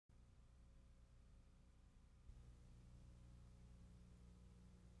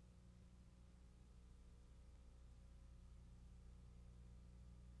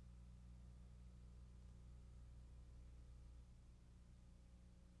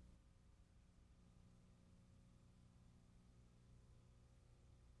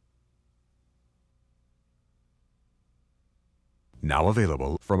Now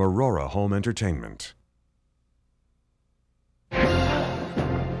available from Aurora Home Entertainment.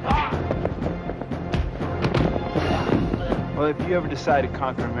 Well, if you ever decide to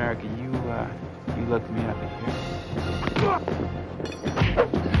conquer America, you look me up in here.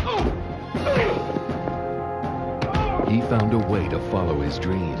 He found a way to follow his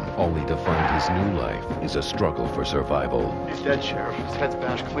dream, only to find his new life is a struggle for survival. He's dead, Sheriff. His head's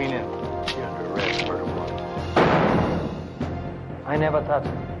bashed clean in. You're under arrest, murder warrant. I never touched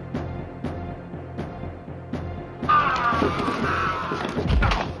him.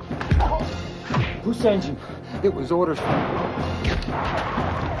 Who sent you? It was orders from you.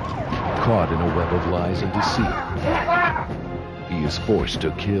 Caught in a web of lies and deceit, he is forced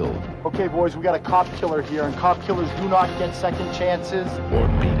to kill Okay, boys, we got a cop killer here, and cop killers do not get second chances. or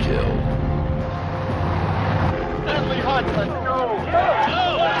be killed. Deadly Hunt, let's go!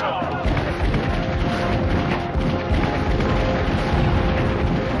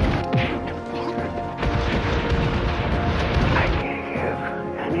 I can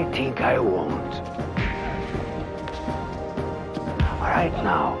have anything I want. Right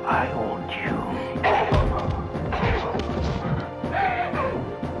now, I want you.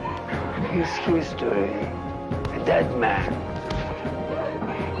 His history, a dead man.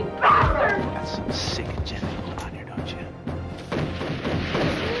 Got some sick agenda going on here, don't you?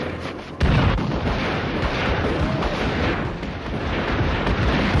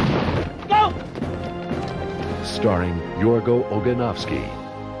 Starring Yorgo Oganovsky,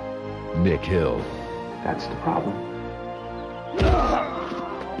 Nick Hill, That's the problem.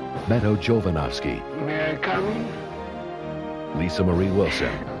 Meadow Jovanovsky, May I come in? Lisa Marie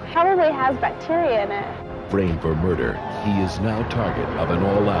Wilson. Probably has bacteria in it. Framed for murder, he is now target of an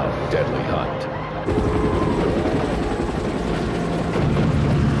all-out deadly hunt.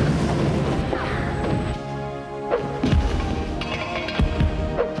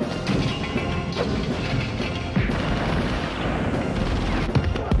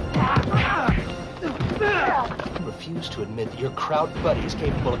 You refuse to admit that your crowd buddy is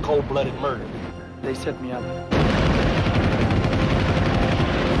capable of cold-blooded murder. They set me up.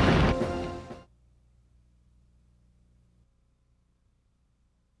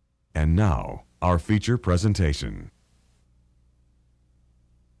 And now, our feature presentation.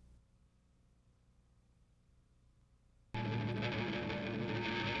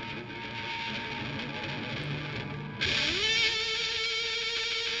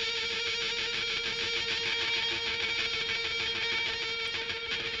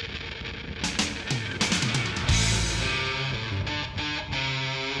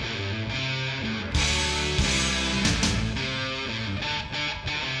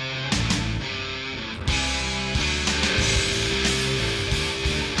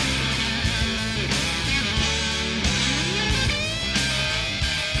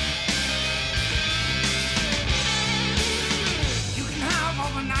 You can have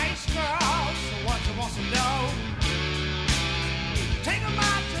all the nice girls, so what you want to know? Take them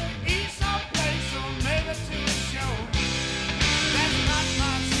out to eat someplace or maybe to a show. That's not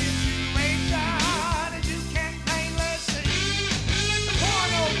my situation, and you can plainly see. The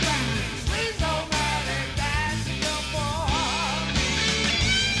pornographic, sleaze-o-matic, that's your boy.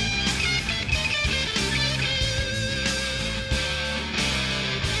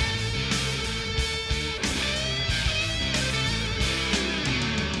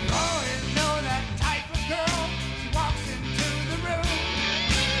 You always know that type of girl. She walks into the room.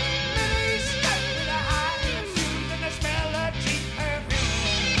 Mini skirt with a high heel shoes and the smell of cheap perfume.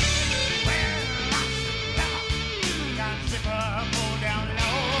 Wearing lots of leather, got zipper pulled down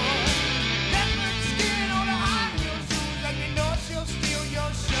low. Leopard skin on the high heel shoes, and you know she'll steal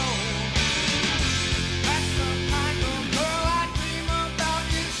your show. That's the kind of girl I dream about,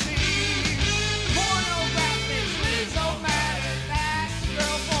 you see. Pornographic, sleaze-o-matic, that's the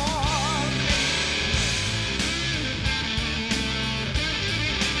girl for me.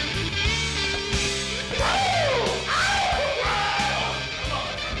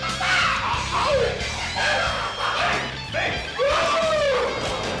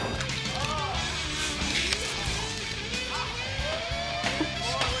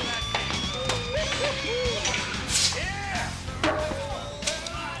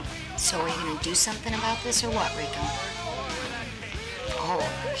 So are you gonna do something about this or what, Rico?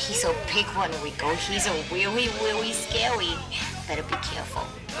 Oh, he's a big one, Rico. He's a really, really scary. Better be careful.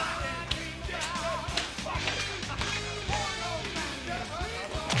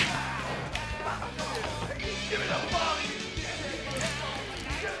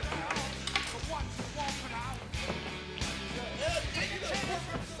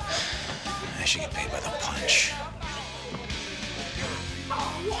 I should get paid by the punch.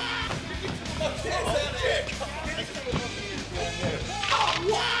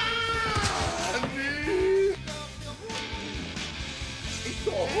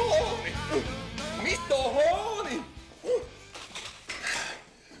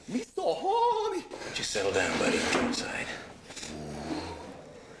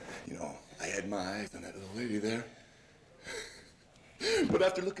 my eyes on that little lady there. But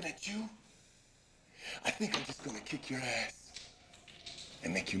after looking at you, I think I'm just gonna kick your ass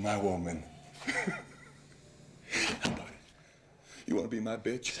and make you my woman. How about it? You wanna be my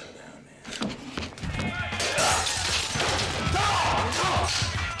bitch? Settle down, man.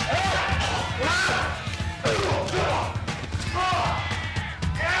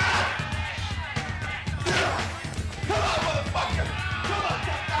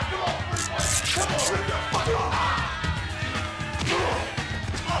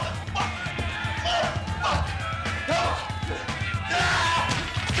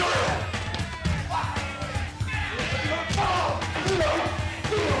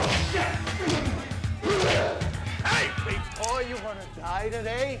 You wanna die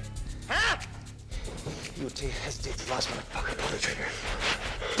today? Huh? You hesitate the last motherfucker. Pull the trigger.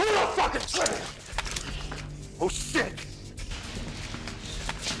 Pull the fucking trigger! Oh shit!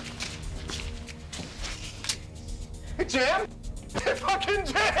 Jam? Fucking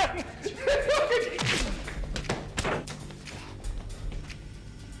jam!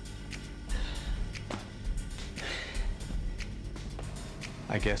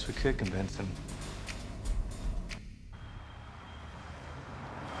 I guess we could convince him.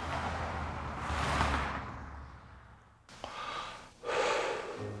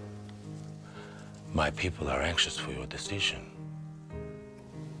 My people are anxious for your decision.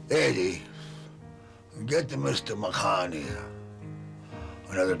 Eddie, get to Mr. Mahoney.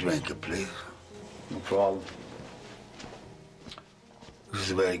 Another drink, please. No problem. This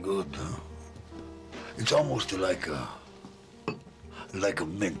is very good, huh? It's almost like a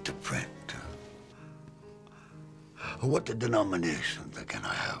mint to print. What the denomination can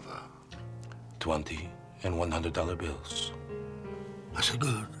I have? $20 and $100 bills. That's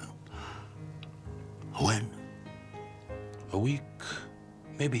good. When? A week,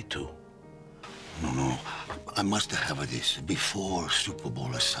 maybe 2. No. I must have this before Super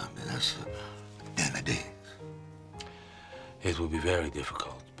Bowl Sunday. That's 10 a day. It will be very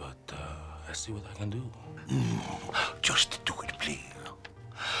difficult, but I'll see what I can do. Just do it, please.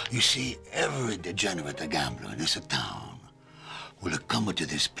 You see, every degenerate gambler in this town will come to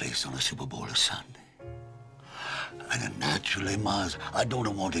this place on a Super Bowl Sunday. And naturally, Mars, I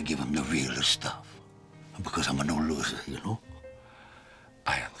don't want to give him the real stuff. Because I'm a no loser, you know?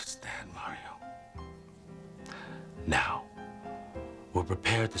 I understand, Mario. Now, we're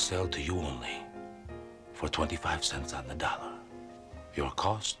prepared to sell to you only for 25 cents on the dollar. Your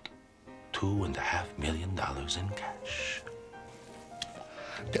cost, $2.5 million in cash.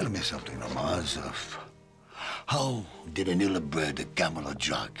 Tell me something, Mars. How did an ill-bred camel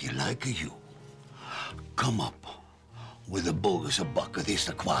jockey like you come up with a bogus buck of this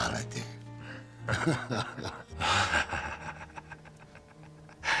quality?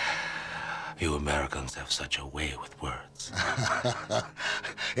 You Americans have such a way with words.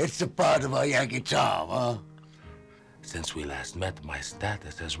 It's a part of our Yankee charm, huh? Since we last met, my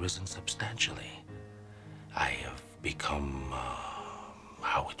status has risen substantially. I have become,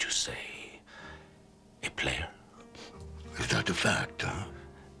 how would you say, a player. Is that a fact, huh?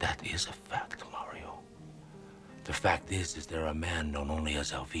 That is a fact, Mario. The fact is there a man known only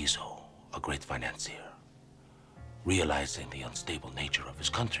as Alviso, a great financier. Realizing the unstable nature of his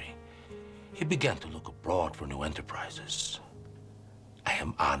country, he began to look abroad for new enterprises. I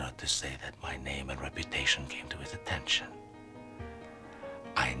am honored to say that my name and reputation came to his attention.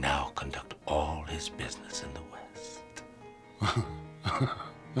 I now conduct all his business in the West.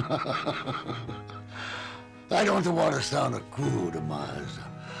 I don't want to sound crude, Mars,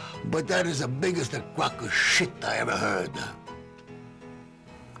 but that is the biggest crock of shit I ever heard.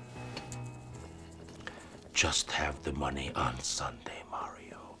 Just have the money on Sunday,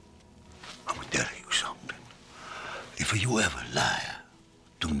 Mario. I'm gonna tell you something. If you ever lie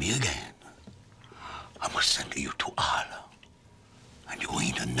to me again, I'm gonna send you to Allah, and you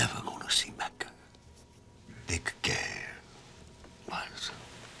ain't never gonna see Mecca. Take care, Miles.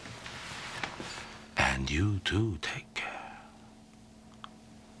 And you too, take care.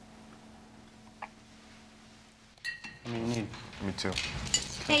 What do you need? Me too.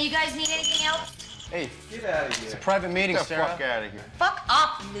 Hey, you guys need anything else? Hey, Get out of here. it's a private meeting, Get the Sarah. fuck out of here. Fuck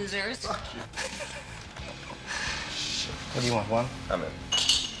off, losers. What do you want, one? I'm in.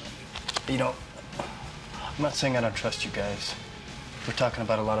 You know, I'm not saying I don't trust you guys. We're talking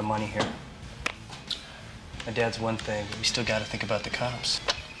about a lot of money here. My dad's one thing, but we still gotta think about the cops.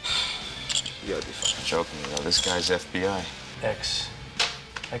 You gotta be fucking joking me, though. This guy's FBI.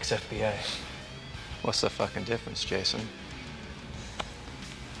 Ex-FBI. What's the fucking difference, Jason?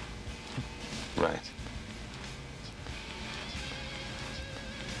 Right.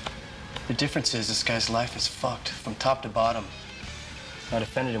 The difference is this guy's life is fucked from top to bottom. I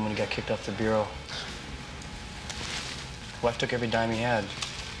defended him when he got kicked off the bureau. Wife took every dime he had.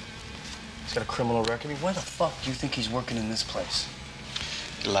 He's got a criminal record. I mean, why the fuck do you think he's working in this place?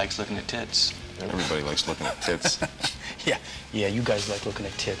 He likes looking at tits. Everybody likes looking at tits. Yeah, you guys like looking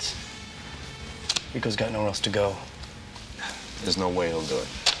at tits. Rico's got nowhere else to go. There's no way he'll do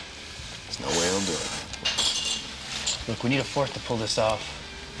it. There's no way he'll do it. Look, we need a fourth to pull this off.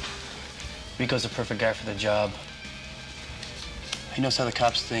 Rico's the perfect guy for the job. He knows how the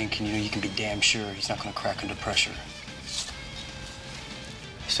cops think, and you can be damn sure he's not gonna crack under pressure.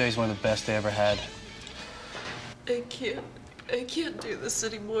 He says he's one of the best they ever had. I can't do this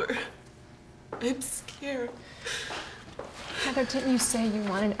anymore. I'm scared. Heather, didn't you say you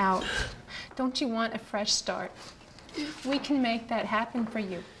wanted out? Don't you want a fresh start? We can make that happen for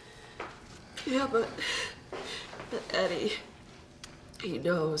you. Yeah, but Eddie, he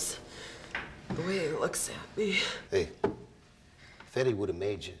knows the way he looks at me. Hey, if Eddie would have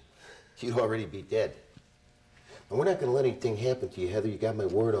made you, you'd already be dead. And we're not gonna let anything happen to you, Heather. You got my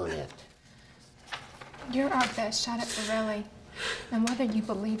word on that. You're our best shot at Borelli. And whether you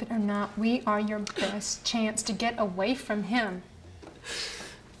believe it or not, we are your best chance to get away from him.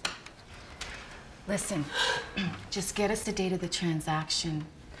 Listen, just get us the date of the transaction.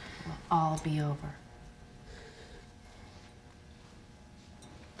 We'll all be over.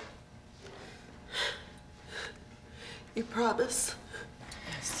 You promise?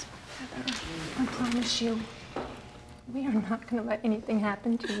 Yes. Heather, I promise you, we are not going to let anything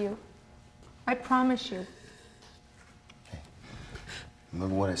happen to you. I promise you. Hey,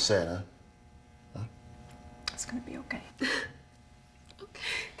 remember what I said, huh? It's going to be okay.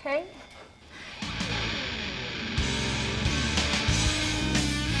 Okay?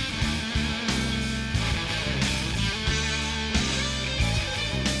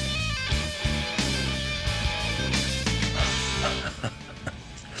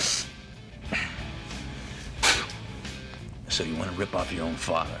 So you want to rip off your own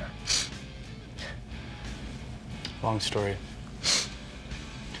father? Long story.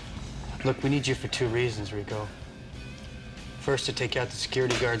 Look, we need you for two reasons, Rico. First, to take out the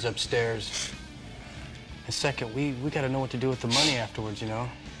security guards upstairs. And second, we gotta know what to do with the money afterwards, you know?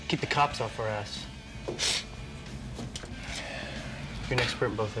 Keep the cops off our ass. You're an expert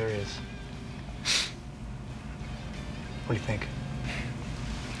in both areas. What do you think?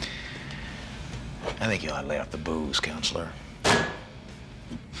 I think you ought to lay off the booze, counselor.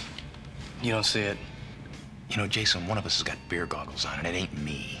 You don't see it. You know, Jason, one of us has got beer goggles on, and it ain't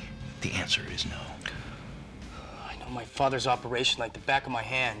me. The answer is no. I know my father's operation like the back of my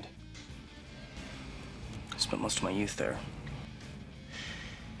hand. I spent most of my youth there.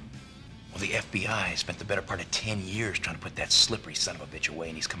 Well, the FBI spent the better part of 10 years trying to put that slippery son of a bitch away,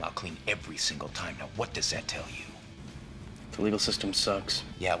 and he's come out clean every single time. Now, what does that tell you? The legal system sucks.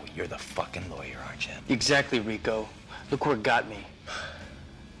 Yeah, well, you're the fucking lawyer, aren't you? Exactly, Rico. Look where it got me.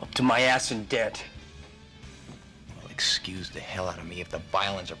 Up to my ass in debt. Well, excuse the hell out of me if the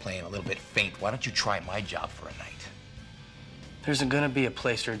violins are playing a little bit faint. Why don't you try my job for a night? There isn't gonna be a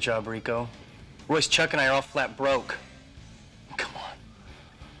place or a job, Rico. Royce, Chuck, and I are all flat broke. Come on.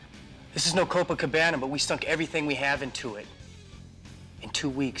 This is no Copacabana, but we sunk everything we have into it. In 2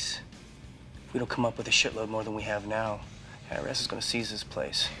 weeks, if we don't come up with a shitload more than we have now, IRS is gonna seize this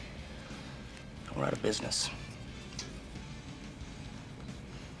place. We're out of business.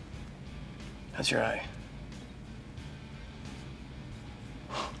 How's your eye?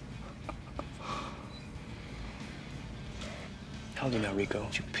 How old are you now, Rico?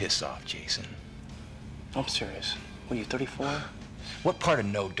 Don't you piss off, Jason. I'm serious. What are you, 34? What part of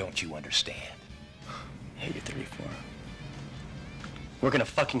no don't you understand? Yeah, you're 34. Working a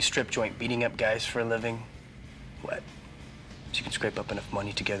fucking strip joint, beating up guys for a living. What? So you can scrape up enough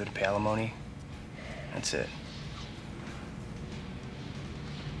money together to pay alimony? That's it.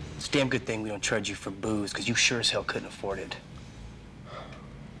 It's a damn good thing we don't charge you for booze, because you sure as hell couldn't afford it.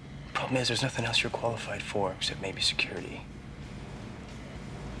 Problem is, there's nothing else you're qualified for, except maybe security.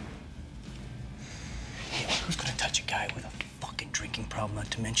 Hey, who's gonna touch a guy with a fucking drinking problem, not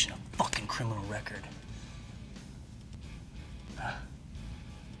to mention a fucking criminal record? Huh?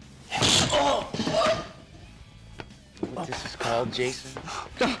 Oh! What this is called, Jason?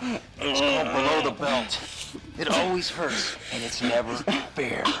 It's called below the belt. It always hurts, and it's never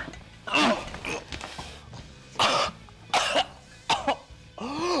fair.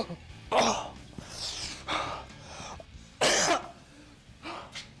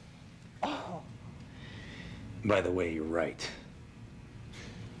 By the way, you're right.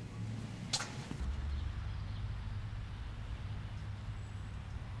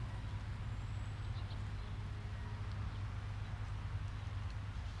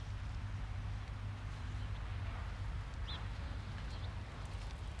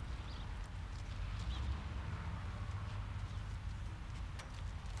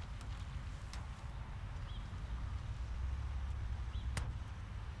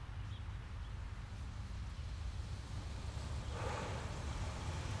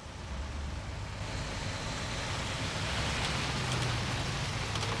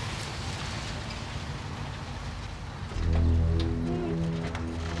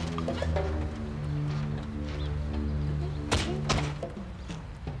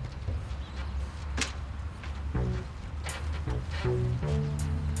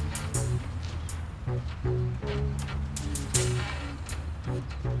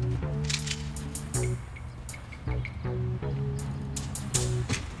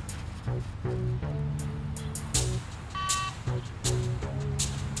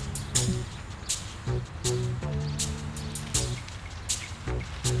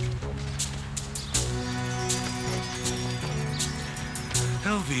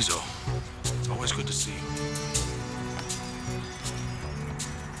 Alviso. Always good to see you.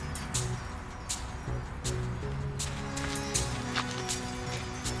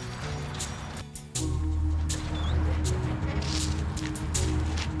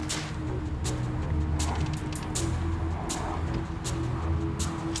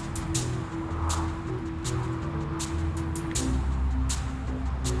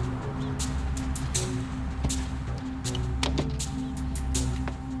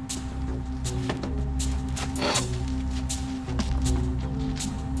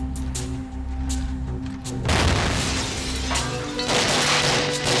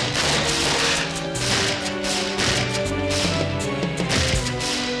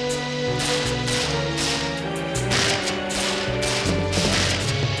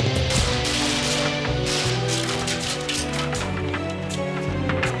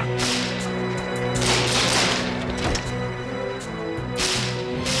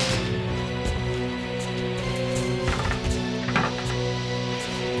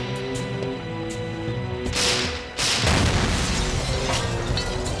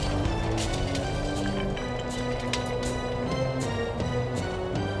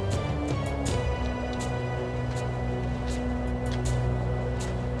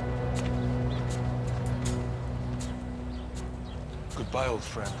 Goodbye, old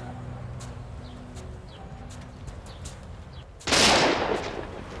friend.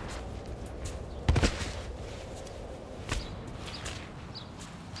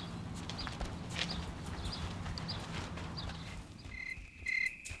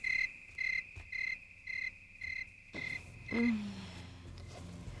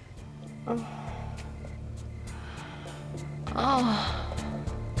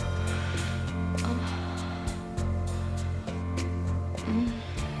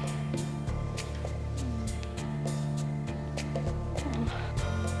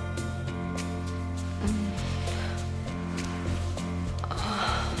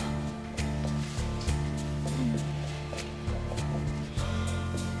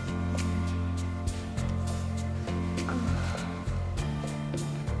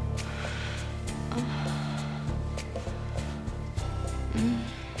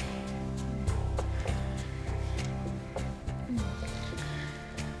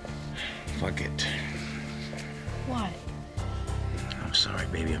 Fuck it. What? I'm sorry,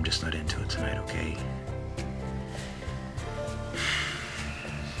 baby. I'm just not into it tonight, okay?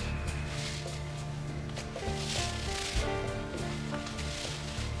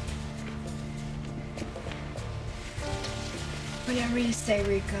 Whatever you say,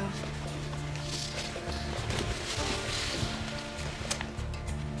 Rico.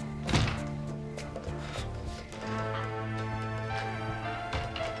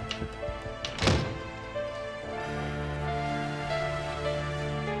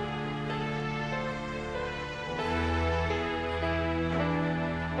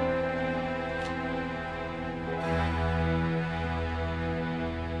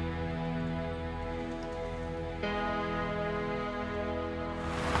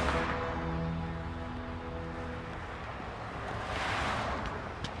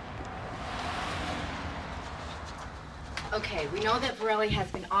 Okay, we know that Varelli has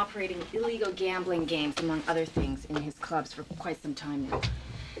been operating illegal gambling games, among other things, in his clubs for quite some time now.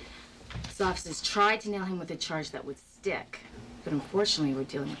 His officers tried to nail him with a charge that would stick, but unfortunately we're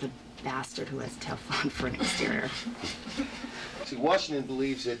dealing with a bastard who has Teflon for an exterior. See, Washington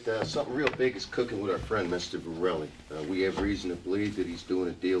believes that something real big is cooking with our friend, Mr. Varelli. We have reason to believe that he's doing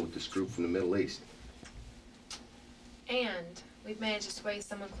a deal with this group from the Middle East. And we've managed to sway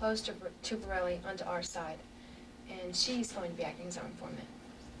someone close to Varelli onto our side. And she's going to be acting as our informant.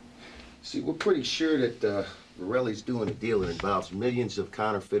 See, we're pretty sure that Varelli's doing a deal that involves millions of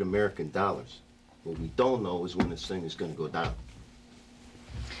counterfeit American dollars. What we don't know is when this thing is going to go down.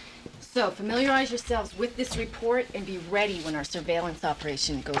 So, familiarize yourselves with this report and be ready when our surveillance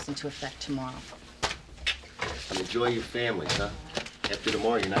operation goes into effect tomorrow. And enjoy your families, huh? After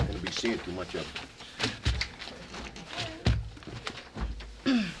tomorrow, you're not going to be seeing too much of them.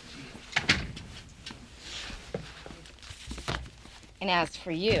 And as for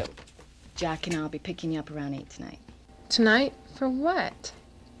you, Jack and I will be picking you up around 8 tonight. Tonight? For what?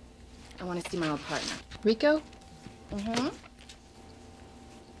 I want to see my old partner. Rico? Mm-hmm.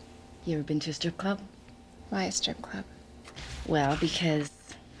 You ever been to a strip club? Why a strip club? Well, because,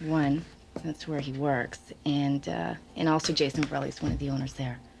 one, that's where he works, and also Jason Varelli's one of the owners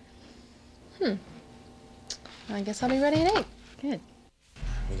there. Well, I guess I'll be ready at 8. Good.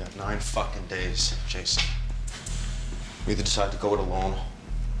 We got 9 fucking days, Jason. We either decide to go it alone,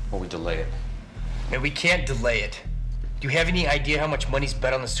 or we delay it. Man, we can't delay it. Do you have any idea how much money's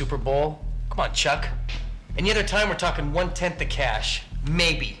bet on the Super Bowl? Come on, Chuck. Any other time, we're talking 1/10 the cash.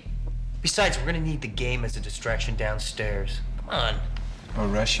 Maybe. Besides, we're gonna need the game as a distraction downstairs. Come on. We're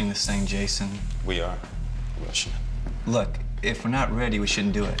rushing this thing, Jason. We are rushing it. Look, if we're not ready, we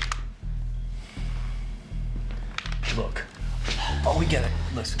shouldn't do it. Look. Oh, we get it.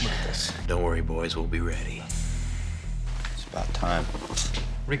 Listen, look at this. Don't worry, boys. We'll be ready. It's about time.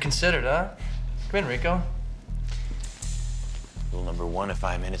 Reconsidered, huh? Come in, Rico. Rule number 1, if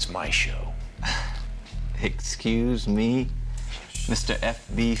I'm in, it's my show. Excuse me, Mr.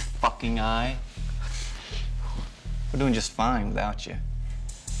 FB fucking I. We're doing just fine without you.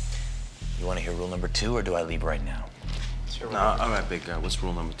 You want to hear rule number 2, or do I leave right now? No, all right, big guy. What's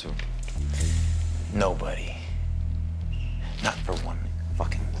rule number 2? Nobody. Not for 1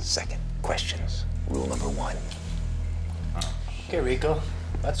 fucking second. Questions. Rule number 1. Okay, Rico.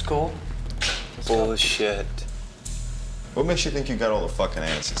 That's cool. Bullshit. What makes you think you got all the fucking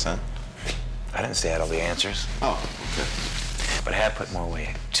answers, huh? I didn't say I had all the answers. Oh, okay. But I have put more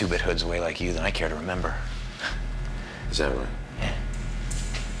away, 2-bit hoods away like you than I care to remember. Is that right? Yeah.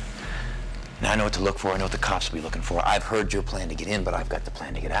 Now I know what to look for. I know what the cops will be looking for. I've heard your plan to get in, but I've got the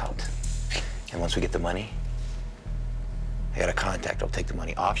plan to get out. And once we get the money, I got a contact that'll take the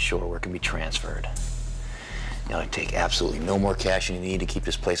money offshore where it can be transferred. Now, I take absolutely no more cash than you need to keep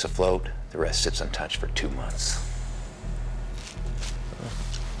this place afloat. The rest sits untouched for 2 months.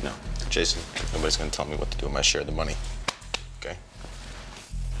 No, Jason, nobody's gonna tell me what to do with my share of the money. Okay?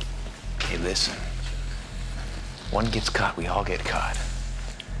 Hey, listen. One gets caught, we all get caught.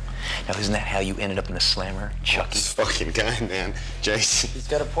 Now, isn't that how you ended up in the slammer, Chucky? This fucking guy, man. Jason. He's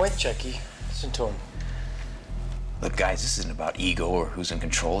got a point, Chucky. Listen to him. Look, guys, this isn't about ego or who's in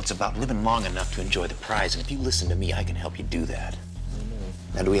control. It's about living long enough to enjoy the prize. And if you listen to me, I can help you do that.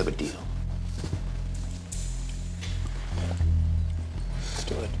 Now, do we have a deal? Let's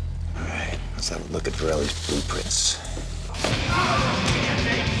do it. All right, let's have a look at Varelli's blueprints.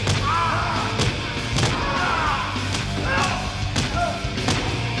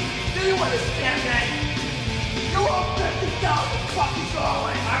 Do you understand that? You owe $50,000 fucking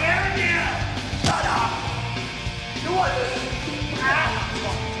dollars. I'm hearing you. Shut up. You want this?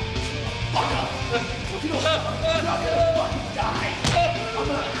 Fuck up. If you don't shut up, you're not gonna fucking die. I'm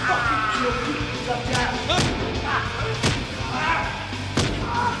gonna fucking kill you. Shut down.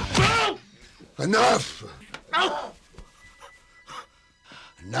 Enough!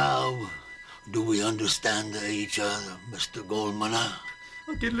 Now, do we understand each other, Mr. Goldman? I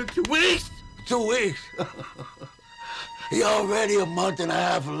did look 2 weeks. 2 weeks? You're already a month and a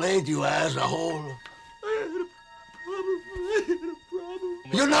half late, you asshole. I had a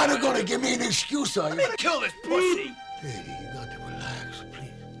problem. You're not gonna give me an excuse, are you? I'm gonna kill this pussy. Hey, you got to relax,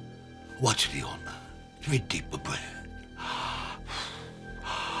 please. Watch the old man. Breathe deeper breath.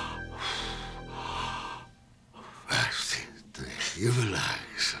 That's it. You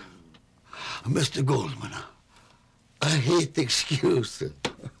relax. Mr. Goldman, I hate excuses.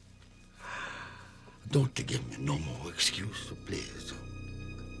 Don't give me no more excuse, please.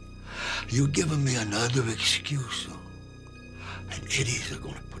 You're giving me another excuse, and Eddie's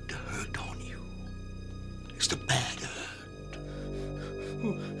gonna put the hurt on you. It's the bad hurt.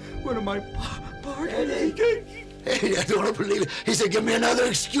 One of my partners. Eddie, I don't believe it. He said, give me another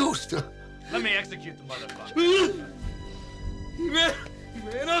excuse. Let me execute the motherfucker. He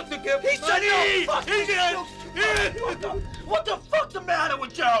ran up to get He said you fucking What the fuck's the matter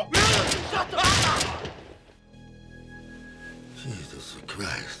with you? Shut the fuck up! Jesus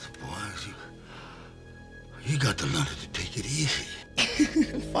Christ, boys. You got to learn to take it easy.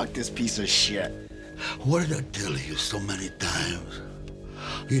 Fuck this piece of shit. What did I tell you so many times?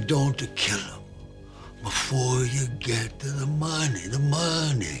 You don't kill him before you get to the money.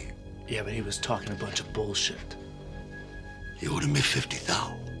 Yeah, but he was talking a bunch of bullshit. You owed me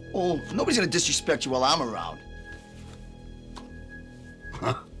 50,000. Oh, nobody's gonna disrespect you while I'm around.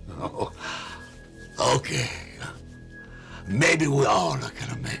 Oh, okay. Maybe we all are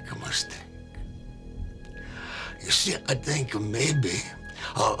gonna make a mistake. You see, I think maybe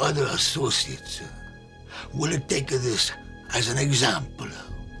our other associates will take this as an example.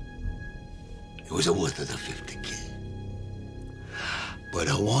 It was worth the 50K. But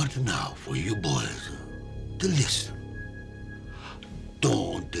I want now for you boys to listen.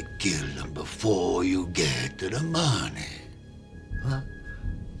 Don't kill them before you get to the money. Huh?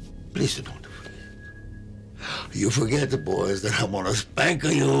 Please don't forget. You forget, the boys, that I'm gonna spank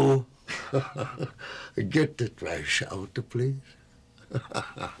you. Get the trash out, please.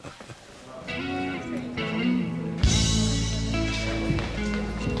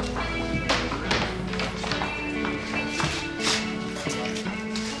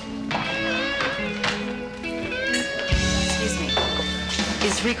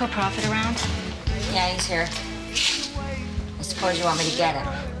 Is Rico Prophet around? Yeah, he's here. I suppose you want me to get him.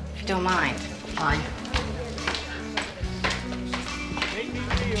 If you don't mind. Fine.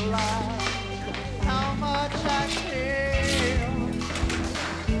 How much I care.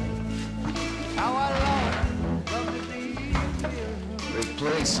 How I long to be here. Great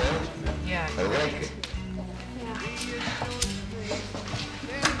place, huh? Yeah. I like it.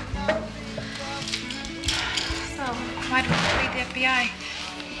 So, why don't you read the FBI?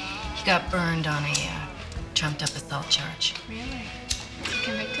 He got burned on a trumped up assault charge. Really?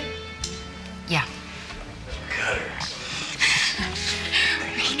 Convicted? Yeah. Cutter.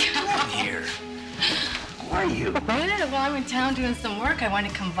 Come on here. How are you? What? Well, I'm in town doing some work. I want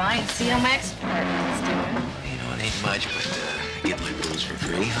to come by and see how my ex-partner is doing. You know, it ain't much, but I get my booze for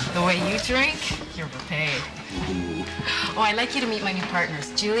free, huh? The way you drink, you're repaid. Ooh. Oh, I'd like you to meet my new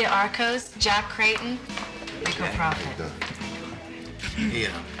partners, Julia Arcos, Jack Creighton, Rico Prophet. Hey,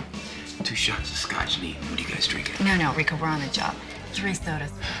 2 shots of scotch neat. What are you guys drinking? No, Rico, we're on the job. 3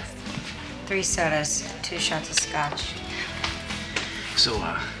 sodas, please. 3 sodas, 2 shots of scotch. So,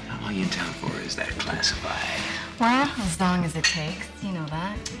 how long you in town for? Is that classified? Well, as long as it takes. You know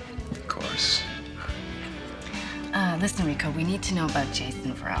that. Of course. Listen, Rico, we need to know about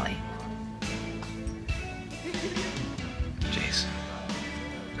Jason Varelli. Jason.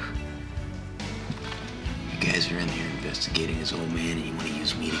 You guys are in here investigating his old man, and you want to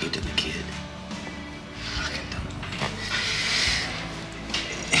use me to get to the kid.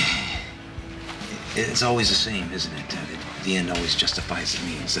 It's always the same, isn't it? The end always justifies the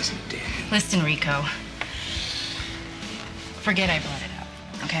means, doesn't it, Danny? Listen, Rico. Forget I brought it up,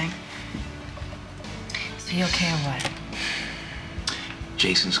 okay? So you okay or what?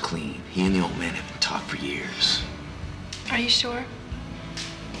 Jason's clean. He and the old man have been talked for years. Are you sure?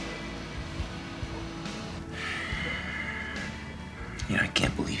 You know, I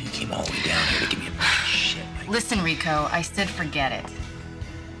can't believe you came all the way down here to give me a bunch of shit. Listen, Rico, I said forget it.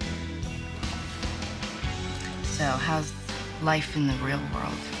 So, how's life in the real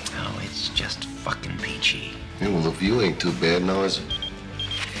world? Oh, it's just fucking peachy. Yeah, well, the view ain't too bad now, is it?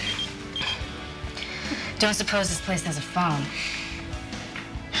 Don't suppose this place has a phone.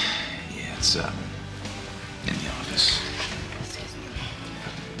 Yeah, it's, in the office.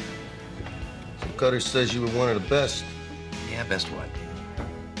 So Cutter says you were one of the best. Yeah, best what?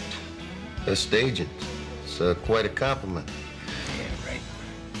 Best agent. It's quite a compliment. Yeah, right.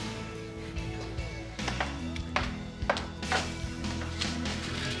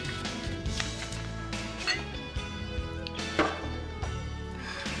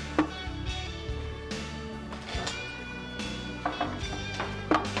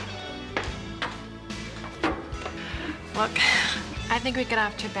 Look, I think we got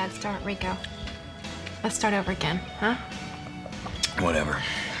off to a bad start, Rico. Let's start over again, huh? Whatever.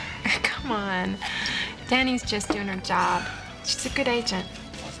 Come on. Danny's just doing her job. She's a good agent.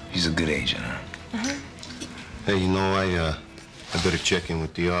 He's a good agent, huh? Uh-huh. Hey, you know, I better check in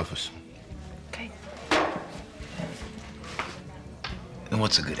with the office. Okay. And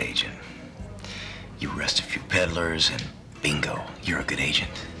what's a good agent? You arrest a few peddlers and bingo, you're a good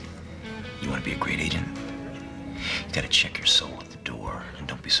agent. You want to be a great agent? You gotta check your soul at the door, and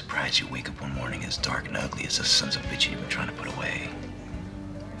don't be surprised you wake up one morning as dark and ugly as the sons of bitch you've been trying to put away.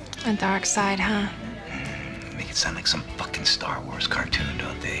 A dark side, huh? Make it sound like some fucking Star Wars cartoon,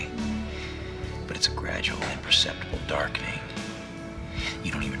 don't they? But it's a gradual, imperceptible darkening.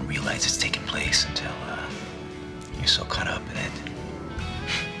 You don't even realize it's taking place until, you're so caught up in it.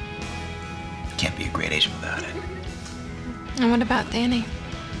 Can't be a great agent without it. And what about Danny?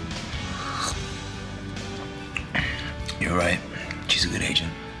 You're right. She's a good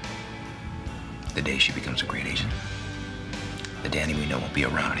agent. The day she becomes a great agent, the Danny we know won't be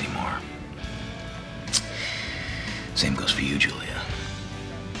around anymore. Same goes for you, Julia.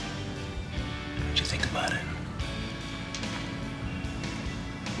 What you think about it?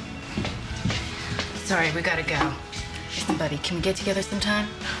 Sorry, we gotta go. Listen, buddy, can we get together sometime?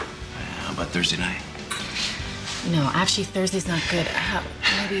 How about Thursday night? No, actually, Thursday's not good.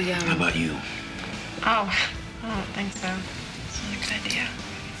 Maybe, How about you? Oh, I don't think so. It's not a good idea.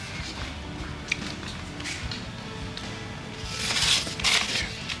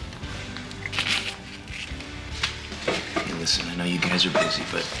 Hey, listen, I know you guys are busy,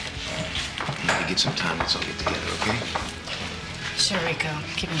 but if you get some time, let's all get together, okay? Sure, Rico.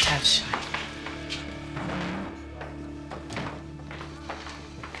 Keep in touch.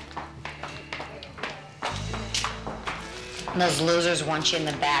 Those losers want you in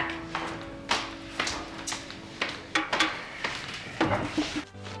the back.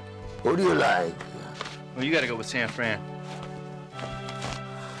 Who do you like? Well, you gotta go with San Fran.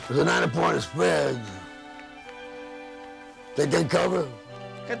 There's a 90-point spread. Think they cover?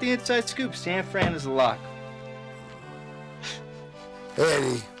 Got the inside scoop. San Fran is a lock.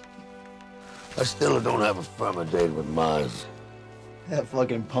 Eddie, I still don't have a firm date with Mars. That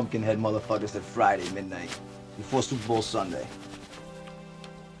fucking pumpkinhead motherfucker said Friday, midnight. Before Super Bowl Sunday.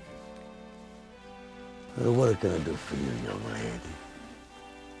 What can I do for you, young lady?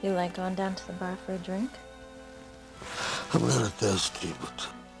 You like going down to the bar for a drink? I'm not thirsty, but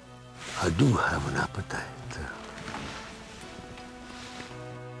I do have an appetite.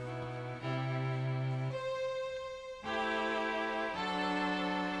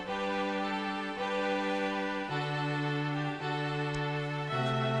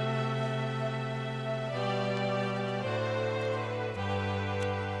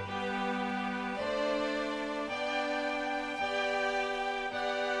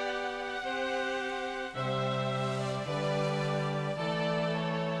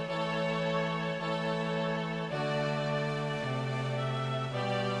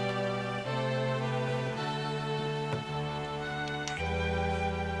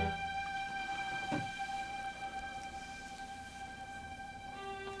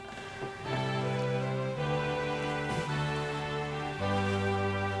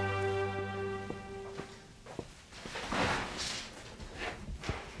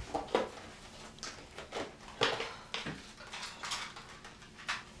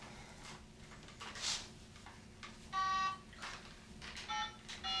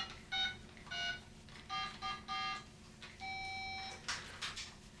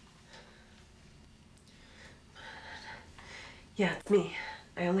 Yeah, it's me.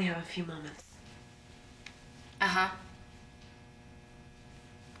 I only have a few moments. Uh-huh.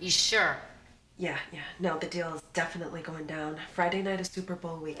 You sure? Yeah. No, the deal is definitely going down. Friday night is Super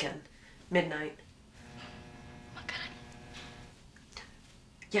Bowl weekend. Midnight.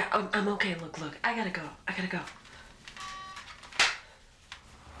 Yeah, I'm okay. Look. I gotta go.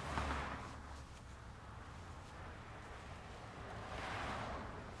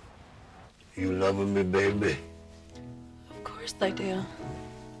 You loving me, baby? Of course I do.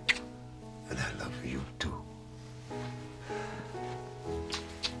 And I love you, too.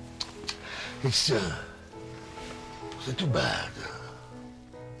 It's too bad.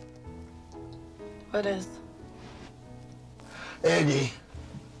 What is? Eddie,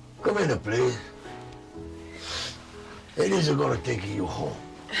 come in, please. Eddie's gonna take you home.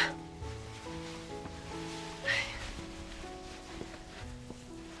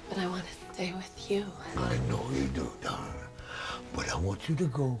 But I want to stay with you. I know you do, darling. But I want you to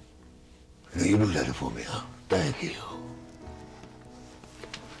go. Now, you do that for me, huh? Thank you.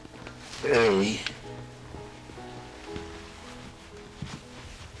 Hey.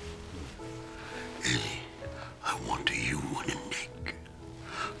 Eddie, I want you and Nick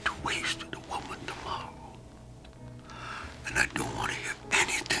to waste the woman tomorrow. And I don't want to hear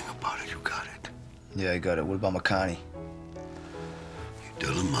anything about it. You got it? Yeah, I got it. What about McConaughey? You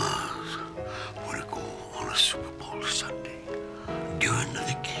tell him Mars we're to go on a Super Bowl Sunday during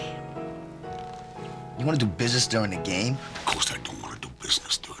the game. You want to do business during the game? Of course I don't want to do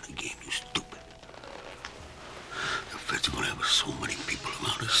business during the game, you stupid. The feds are going to have so many people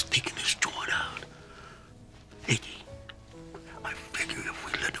around us taking this joint out. Eddie, I figure if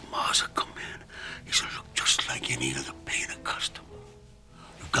we let the Marza come in, he'll look just like any other paying customer.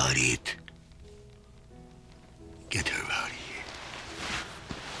 You got it? Get her out of here.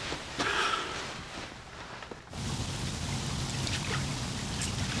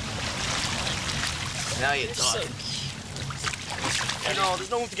 Now you're talking. You know, there's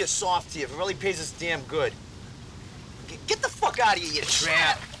no room to get soft here. If it really pays us damn good. Get the fuck out of here, you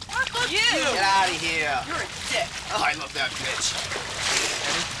tramp. You! Get out of here. You're a dick. Oh, I love that bitch.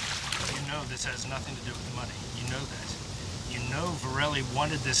 You know this has nothing to do with the money. You know that. You know Varelli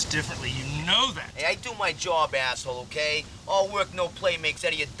wanted this differently. You know that. Hey, I do my job, asshole, okay? All work, no play makes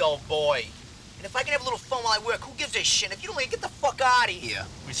Eddie a dull boy. And if I can have a little fun while I work, who gives a shit? If you don't like, get the fuck out of here.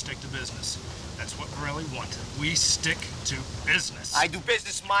 We stick to business. That's what Varelli wanted. We stick to business. I do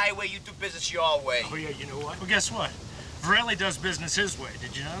business my way, you do business your way. Oh, yeah, you know what? Well, guess what? Varelli does business his way.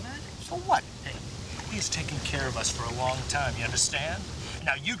 Did you know that? So what? Hey, he's taken care of us for a long time, you understand?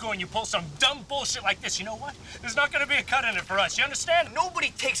 Now you go and you pull some dumb bullshit like this, you know what? There's not gonna be a cut in it for us, you understand? Nobody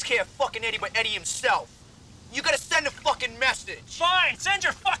takes care of fucking Eddie but Eddie himself. You gotta send a fucking message. Fine, send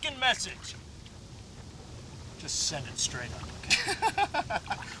your fucking message. Just send it straight up, okay?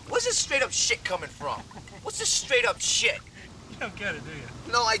 Where's this straight up shit coming from? What's this straight up shit? You don't get it, do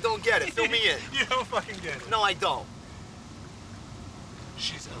you? No, I don't get it. Fill me in. You don't fucking get it. No, I don't.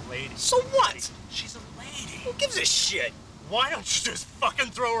 She's a lady. So what? She's a lady. Who gives a shit? why don't you just fucking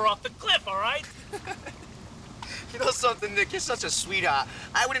throw her off the cliff, all right? You know something, Nick? You're such a sweetheart.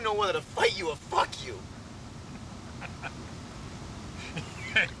 I wouldn't know whether to fight you or fuck you.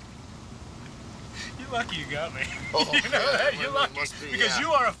 You're lucky you got me. Oh, you know that? You're lucky. must be, because yeah.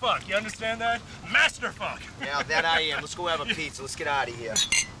 you are a fuck. You understand that? Master fuck. Yeah, that I am. Let's go have a pizza. Let's get out of here.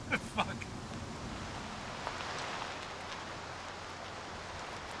 Fuck.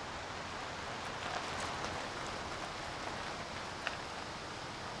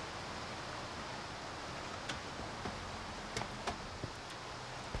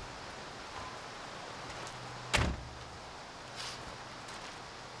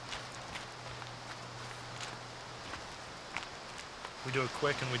 We do it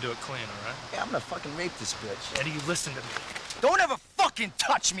quick and we do it clean, all right? Yeah, I'm gonna fucking rape this bitch. Eddie, listen to me. Don't ever fucking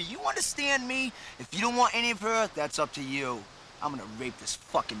touch me. You understand me? If you don't want any of her, that's up to you. I'm gonna rape this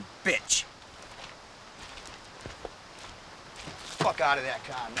fucking bitch. Fuck out of that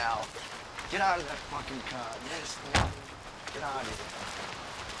car now. Get out of that fucking car. Yes, get out of here.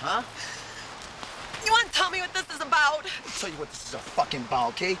 Huh? You want to tell me what this is about? I'll tell you what this is a fucking about,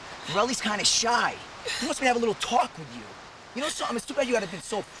 okay? Morelli's kind of shy. He wants me to have a little talk with you. You know something? It's too bad you gotta been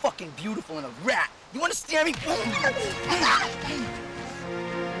so fucking beautiful and a rat. You understand me? That's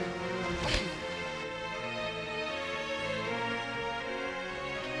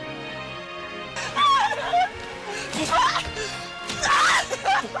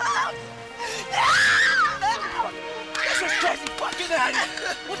just crazy fucking at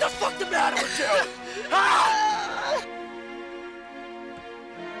it. What the fuck the matter with you?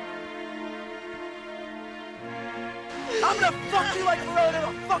 I'm gonna fuck you like Morelli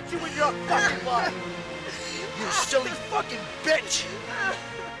never fucked you in your fucking life. You silly fucking bitch.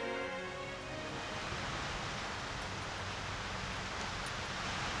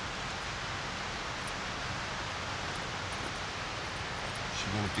 She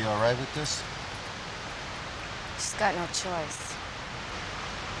gonna be all right with this? She's got no choice.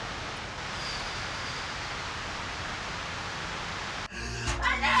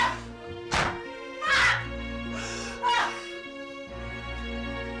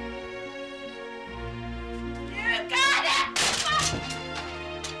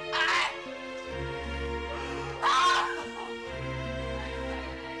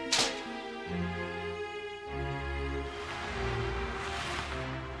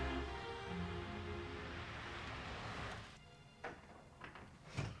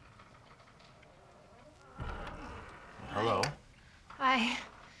 Hello? Hi.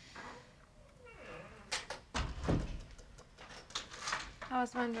 I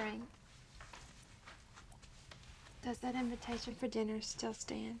was wondering, does that invitation for dinner still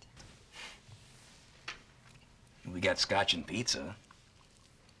stand? We got scotch and pizza.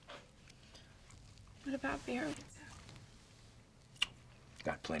 What about beer?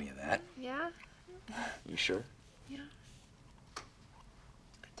 Got plenty of that. Yeah? You sure? Yeah. I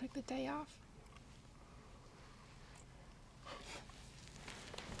took the day off.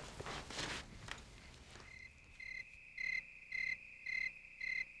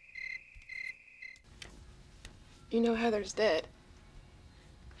 You know Heather's dead.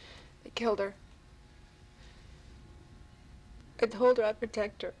 They killed her. I told her I'd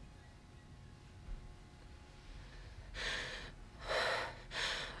protect her.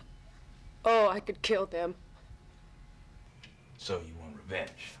 Oh, I could kill them. So you want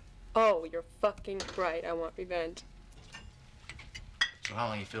revenge? Oh, you're fucking right. I want revenge. So how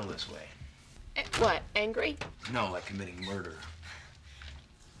long you feel this way? What, angry? No, like committing murder.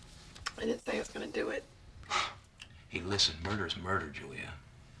 I didn't say I was gonna do it. Hey, listen, murder's murder, Julia.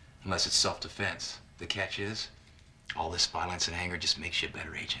 Unless it's self-defense. The catch is, all this violence and anger just makes you a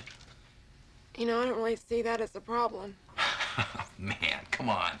better agent. You know, I don't really see that as a problem. Man, come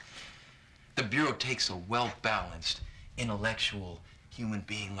on. The Bureau takes a well-balanced, intellectual human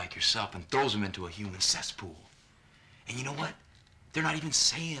being like yourself and throws him into a human cesspool. And you know what? They're not even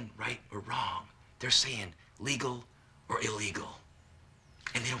saying right or wrong. They're saying legal or illegal.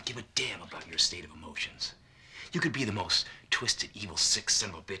 And they don't give a damn about your state of emotions. You could be the most twisted, evil, sick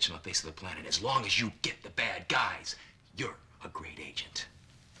son of a bitch on the face of the planet. As long as you get the bad guys, you're a great agent.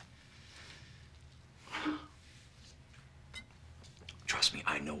 Trust me,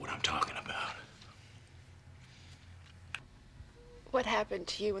 I know what I'm talking about. What happened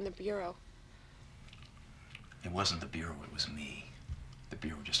to you in the Bureau? It wasn't the Bureau, it was me. The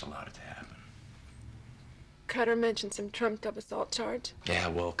Bureau just allowed it to happen. Cutter mentioned some trumped-up assault charge. Yeah,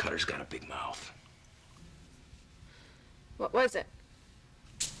 well, Cutter's got a big mouth. What was it?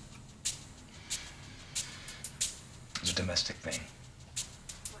 It was a domestic thing.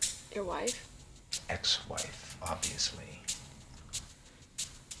 Your wife? Ex-wife, obviously.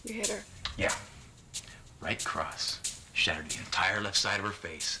 You hit her. Yeah. Right across. Shattered the entire left side of her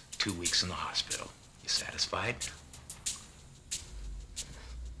face. 2 weeks in the hospital. You satisfied?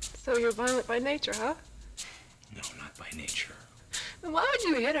 So you're violent by nature, huh? No, not by nature. Then why would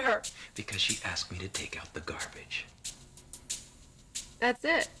you hit her? Because she asked me to take out the garbage. That's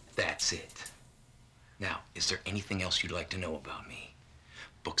it. That's it. Now, is there anything else you'd like to know about me?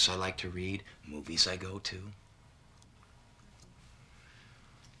 Books I like to read? Movies I go to?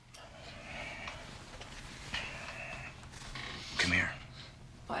 Come here.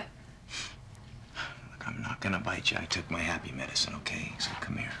 What? Look, I'm not gonna bite you. I took my happy medicine, okay? So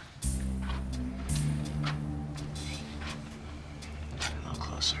come here. A little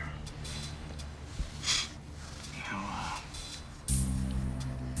closer. Now,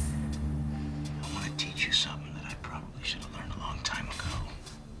 I want to teach you something that I probably should have learned a long time ago.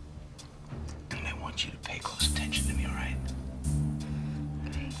 And I want you to pay close attention to me, all right?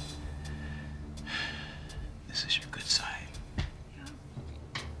 This is your good side.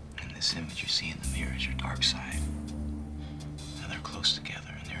 And this image you see in the mirror is your dark side. Now they're close together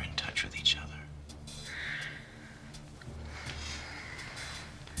and they're in touch with each other.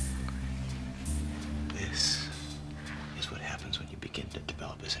 This is what happens when you begin to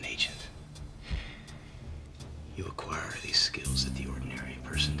develop as an agent. You acquire these skills that the ordinary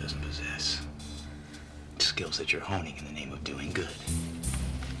person doesn't possess. Skills that you're honing in the name of doing good.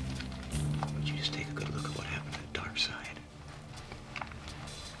 Would you just take a good look at what happened to the dark side?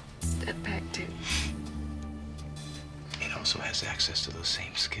 Step back, too. It also has access to those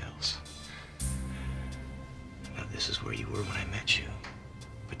same skills. Now, this is where you were when I met you.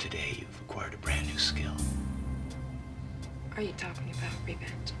 But today, you've acquired a brand new skill. Are you talking about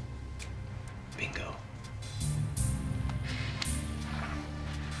revenge? Bingo.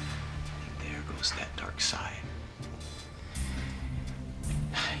 And there goes that dark side.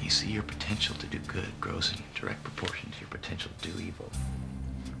 You see, your potential to do good grows in direct proportion to your potential to do evil.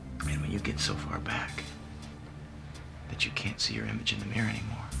 And when you get so far back that you can't see your image in the mirror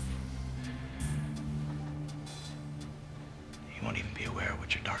anymore, you won't even be aware of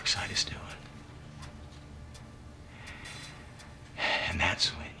what your dark side is doing. And that's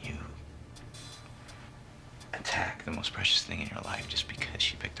when you attack the most precious thing in your life just because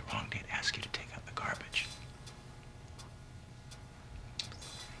she picked the wrong day to ask you to take out the garbage.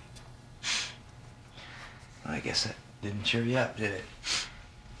 Well, I guess that didn't cheer you up, did it?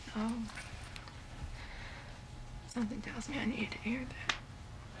 Oh. Something tells me I need to hear that.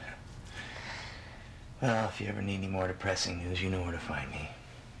 Well, if you ever need any more depressing news, you know where to find me.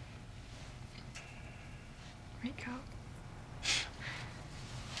 Rico. It's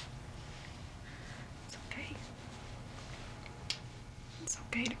okay. It's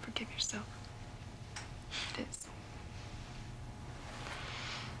okay to forgive yourself. It is.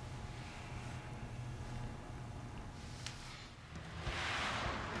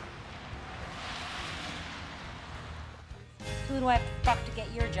 Who do I have to fuck to get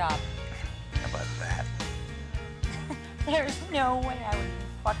your job? How about that? There's no way I would even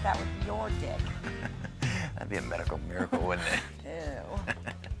fuck that with your dick. That'd be a medical miracle, wouldn't it? Ew.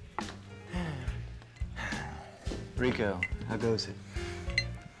 Rico, how goes it?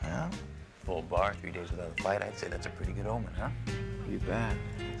 Well, full bar, 3 days without a fight. I'd say that's a pretty good omen, huh? Pretty bad.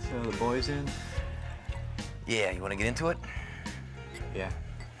 So the boys in? Yeah, you want to get into it? Yeah.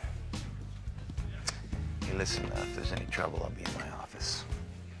 Hey, listen, if there's any trouble, I'll be in my office.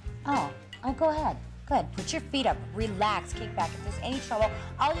 Oh, go ahead. Good. Put your feet up. Relax. Kick back. If there's any trouble,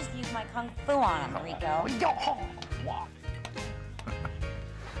 I'll just use my kung fu on him, Rico.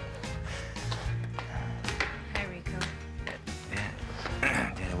 Hi, Rico.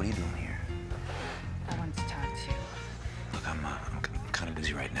 Danny, what are you doing here? I wanted to talk to you. Look, I'm kind of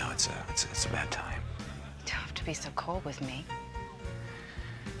busy right now. It's a bad time. You don't have to be so cold with me.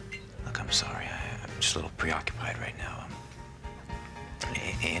 Look, I'm sorry. I'm just a little preoccupied right now.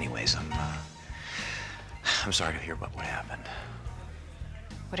 Anyways, I'm sorry to hear about what happened.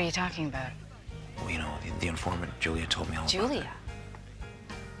 What are you talking about? Well, you know, the informant, Julia, told me all about Julia? it.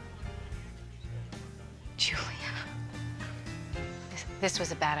 Julia. This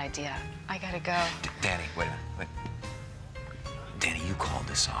was a bad idea. I gotta go. Danny, wait a minute. Wait. Danny, you called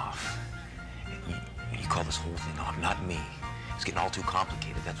this off. You called this whole thing off, not me. It's getting all too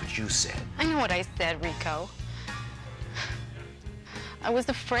complicated. That's what you said. I know what I said, Rico. I was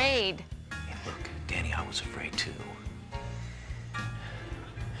afraid. Hey, look, Danny, I was afraid too.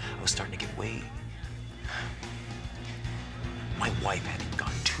 I was starting to get way... My wife hadn't even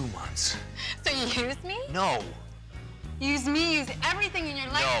gone 2 months. So you used me? No. Use me, use everything in your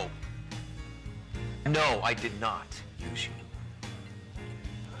life? No. No, I did not use you.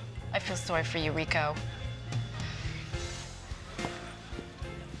 I feel sorry for you, Rico.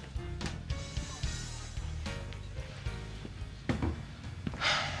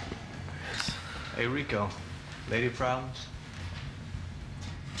 Hey, Rico. Lady problems?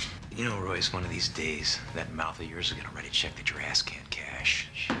 You know, Royce, one of these days, that mouth of yours is gonna write a check that your ass can't cash.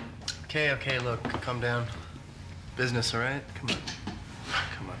 Okay, look, calm down. Business, all right? Come on.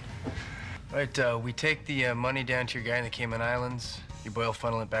 Come on. All right, we take the money down to your guy in the Cayman Islands. You boil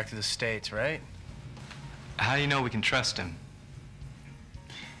funnel it back to the States, right? How do you know we can trust him?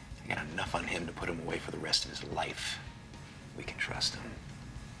 I got enough on him to put him away for the rest of his life. We can trust him.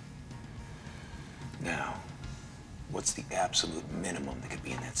 Now, what's the absolute minimum that could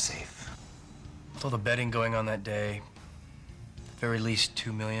be in that safe? With all the betting going on that day, at the very least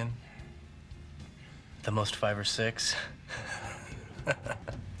 2 million. At the most 5 or 6. That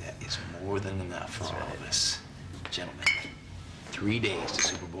is more than enough for all of us. Gentlemen, 3 days to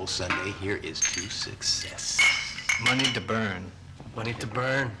Super Bowl Sunday. Here is to success. Money to burn. Money to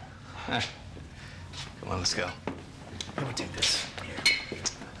burn. Come on, let's go. Let me take this. Here.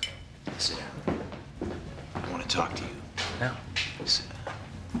 Sit down. I want to talk to you. Now. Sit down.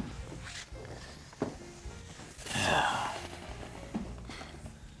 Why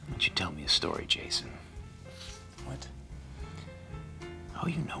don't you tell me a story, Jason? What? Oh,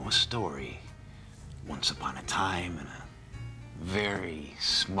 you know, a story. Once upon a time in a very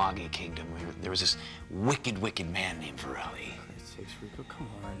smoggy kingdom where there was this wicked, wicked man named Varelli. Rico, come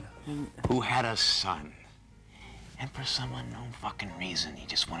on. Who had a son. And for some unknown fucking reason, he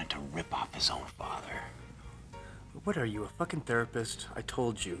just wanted to rip off his own father. What are you, a fucking therapist? I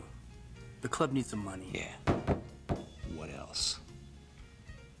told you. The club needs the money. Yeah. What else?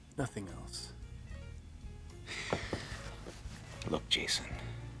 Nothing else. Look, Jason,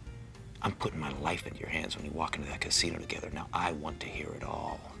 I'm putting my life in your hands when you walk into that casino together. Now, I want to hear it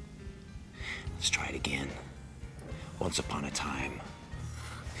all. Let's try it again. Once upon a time.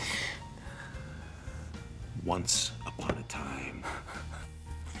 Once upon a time.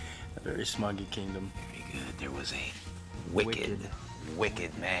 A very smoggy kingdom. Very good. There was a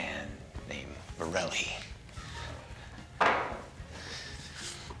wicked man named Varelli.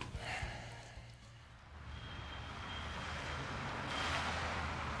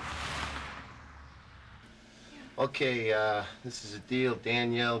 Okay, this is a deal.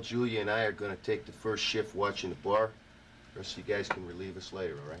 Danielle, Julia, and I are gonna take the first shift watching the bar. The rest of you guys can relieve us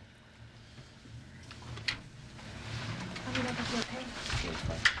later, all right? I'll be back if you're okay. That's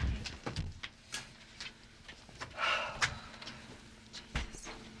fine.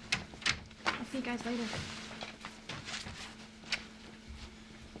 I'll see you guys later.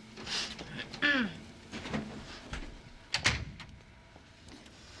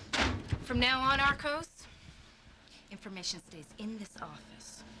 From now on, Arcos, information stays in this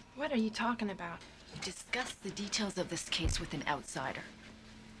office. What are you talking about? You discuss the details of this case with an outsider.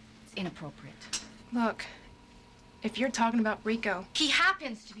 It's inappropriate. Look, if you're talking about Rico... He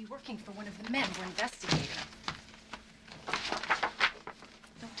happens to be working for one of the men we're investigating.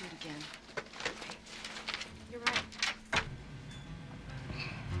 Don't do it again. You're right.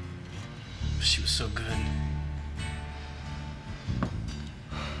 She was so good.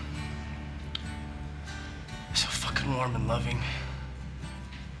 So fucking warm and loving.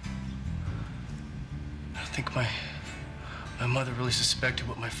 I don't think my mother really suspected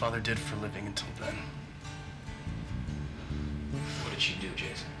what my father did for a living until then. What did she do,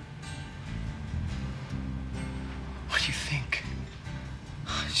 Jason? What do you think?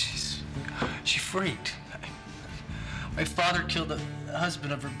 She freaked. My father killed the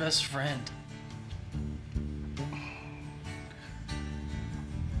husband of her best friend.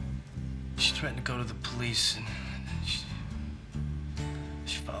 She threatened to go to the police and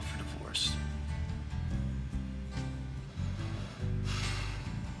she filed for divorce.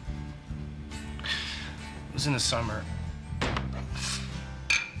 It was in the summer.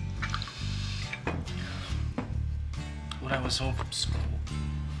 When I was home from school.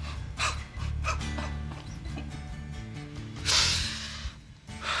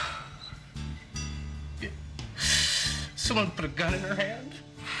 Someone put a gun in her hand.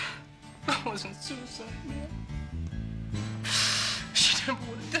 That wasn't suicide, man. She never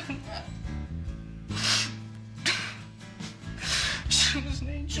would have done that. She was an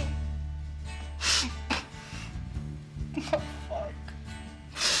angel. Oh, fuck.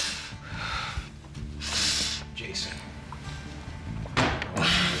 Jason, I want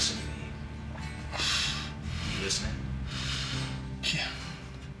you to listen to me. You listening? Yeah.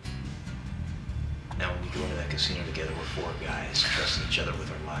 Now, when we go into that casino together, we're 4 guys trusting each other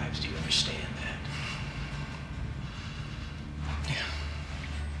with our lives. Do you understand that? Yeah.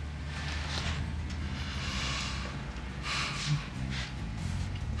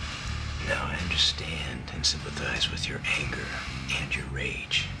 understand and sympathize with your anger and your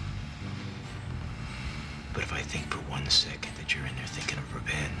rage. But if I think for 1 second that you're in there thinking of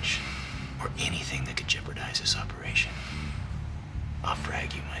revenge or anything that could jeopardize this operation, I'll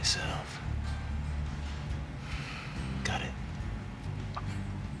frag you myself. Got it?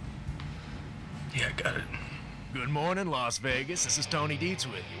 Yeah, got it. Good morning, Las Vegas. This is Tony Dietz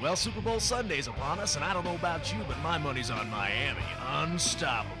with you. Well, Super Bowl Sunday's upon us, and I don't know about you, but my money's on Miami.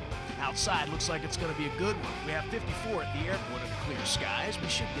 Unstoppable. Outside looks like it's going to be a good one. We have 54 at the airport under clear skies. We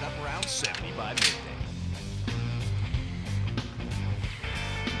should get up around 70 by midday.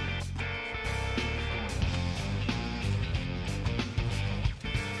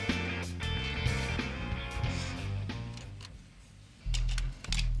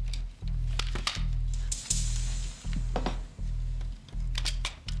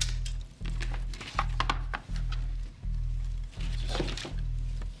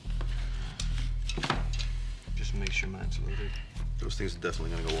 Just make sure mine's loaded. Those things are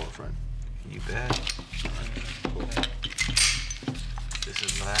definitely gonna go off, right? You bet. This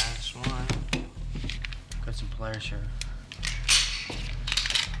is the last one. Got some pliers here.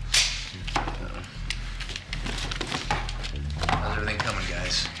 How's everything coming,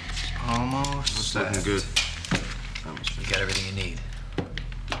 guys? Almost. It's looking good. You got everything you need.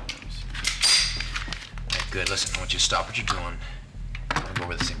 Good. Listen, I want you to stop what you're doing. I'm gonna go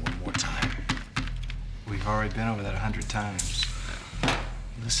over this thing one more time. We've already been over that 100 times.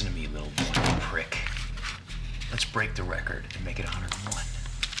 Listen to me, little boy, you prick. Let's break the record and make it 101.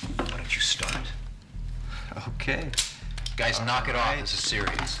 Why don't you start? Okay. Guys, knock it off. This is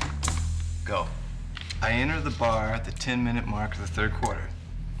serious. Go. I enter the bar at the 10-minute mark of the third quarter.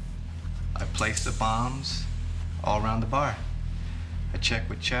 I place the bombs all around the bar. I check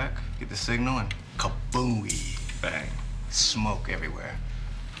with Chuck, get the signal, and kabooey, bang. Smoke everywhere.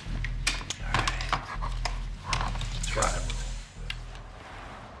 All right. Let's ride.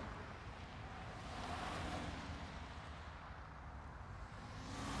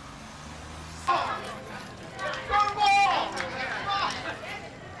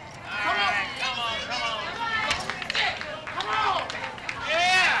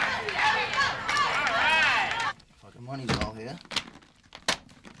 Fucking money's all here.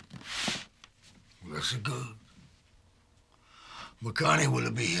 That's good. McCartney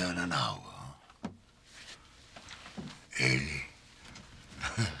will be here in an hour. Eddie.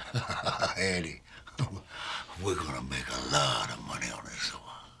 Eddie. We're gonna make a lot of money on this one.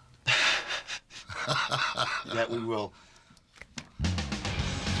 That we will.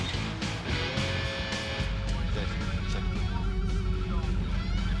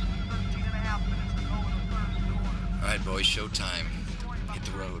 All right, boys, showtime. Hit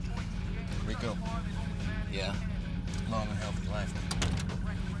the road. Rico. Yeah? Long and healthy life.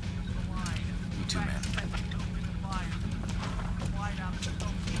 You too, man.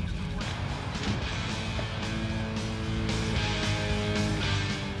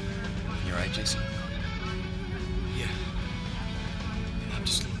 You all right, Jason? Yeah. I'm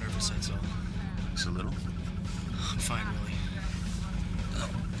just a little nervous, that's all. Just a little? I'm fine, really.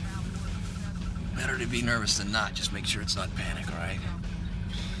 Better to be nervous than not. Just make sure it's not panic, all right?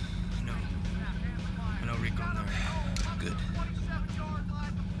 I know, Rico, I'm there. Good.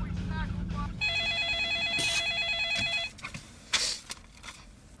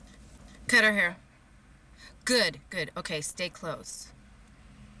 Cut her hair. Good, good. Okay, stay close.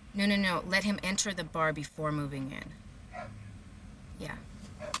 No. Let him enter the bar before moving in. Yeah.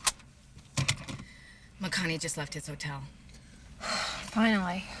 Makani just left his hotel.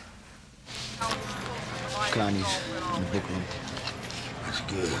 Finally. Connie's in the book room. That's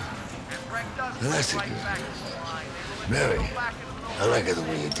good. That's good. Mary, I like it the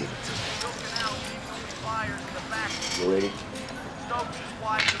way you did it. You ready? Stokes is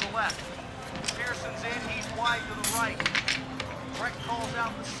wide to the left. Pearson's in, he's wide to the right. Breck calls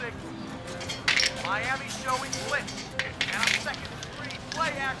out the signal. Miami's showing blitz. And on second and 3,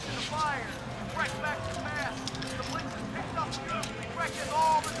 play action to fire. Breck back to pass. The blitz is picked up beautifully. Breck has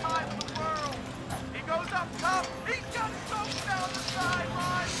all the time in the world. He goes up top. He's got Stokes down the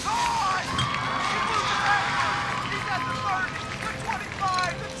sideline. Gone! He moves backward. He's at the 30, the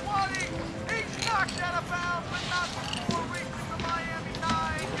 25, the 20. He's knocked out of bounds, but not before reaching the Miami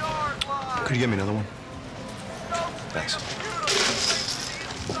 9-yard line. Could you get me another one? Thanks.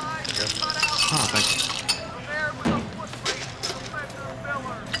 Oh, thank you.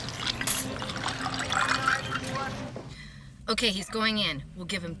 Okay, he's going in. We'll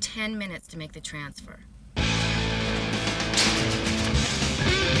give him 10 minutes to make the transfer.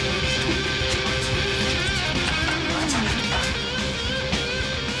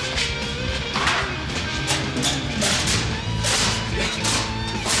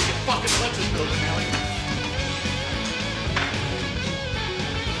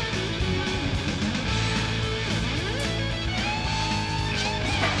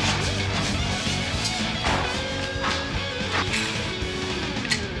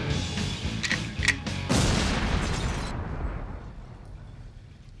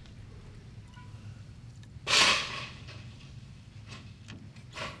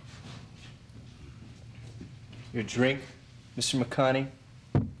 Your drink, Mr. McConaughey?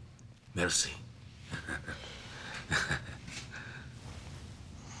 Merci.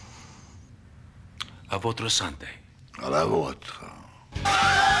 A votre santé. A la vôtre.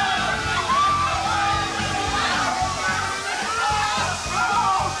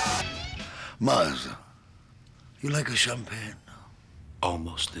 Maz, you like a champagne?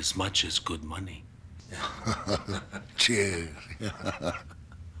 Almost as much as good money. Cheers.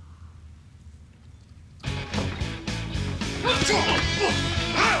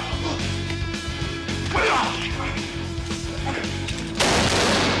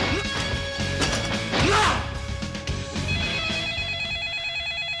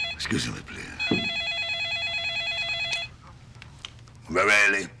 Excuse me, please.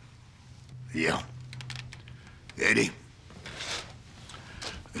 Morelli. Yeah. Eddie.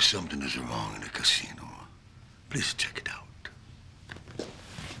 If something is wrong in the casino, please check it out.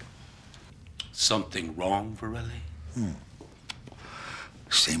 Something wrong, Varelli?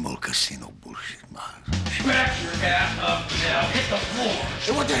 Same old casino bullshit, man. Smack your ass up now. Hit the floor.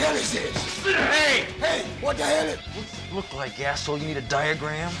 Hey, what the hell is this? Hey! Hey, what the hell is... What's it look like, asshole? You need a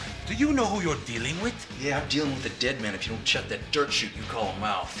diagram? Do you know who you're dealing with? Yeah, I'm dealing with a dead man if you don't check that dirt chute you call a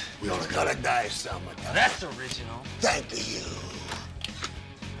mouth. We all gotta die somewhere. That's original. Thank you.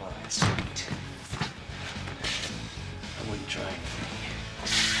 Oh, that's sweet. I wouldn't try anything.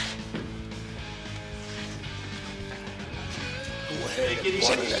 Hey, get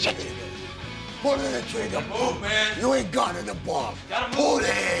easy. Pull the trigger. Move, man. You ain't got it, the bomb. Gotta move. Pull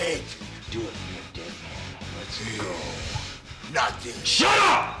it. Do it for your dead man. Let's go. Nothing. Shut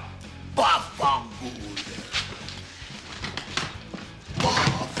up! Bafangul.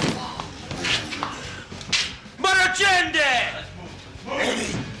 Maragende!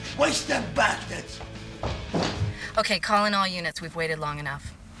 Eddie, waste them bastards. Okay, call in all units. We've waited long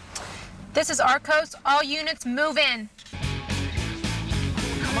enough. This is Arcos. All units move in.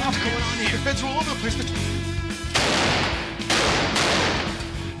 Come on, what's going on here? Feds are all over the place.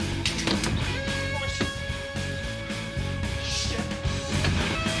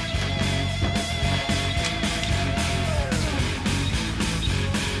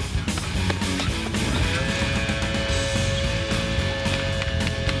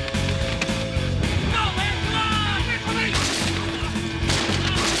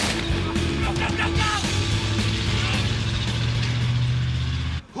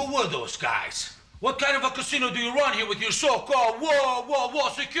 Who were those guys? What kind of a casino do you run here with your so-called war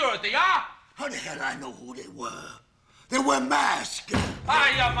security, huh? How the hell I know who they were? They were masked. What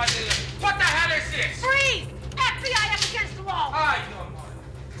the hell is this? Freeze! FBI up against the wall!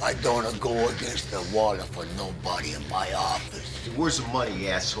 I don't go against the wall for nobody in my office. Where's the money,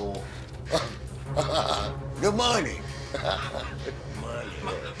 asshole? The money.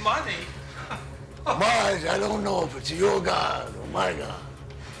 Money? Mars, I don't know if it's your God or my God,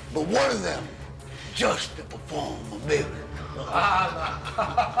 but one of them just to perform a miracle.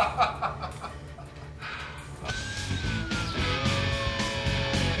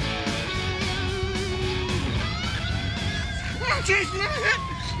 Jason!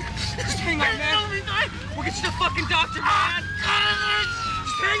 Just hang on, man. We'll get you the fucking doctor, man.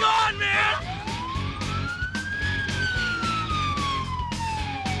 Just hang on, man.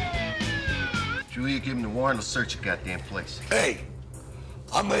 Julia gave him the warrant to search the goddamn place. Hey,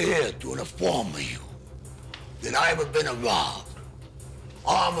 I'm here to inform you that I haven't been robbed.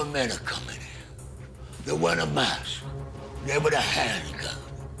 Armed men are coming here. They wear a mask. They with a handgun.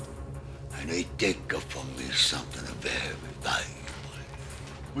 And they take from me something very valuable.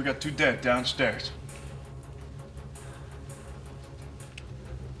 We got 2 dead downstairs.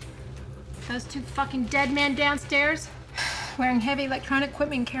 Those 2 fucking dead men downstairs, wearing heavy electronic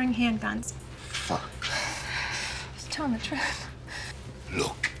equipment and carrying handguns. Fuck. Just telling the truth.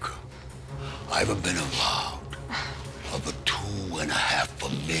 Look, I haven't been robbed of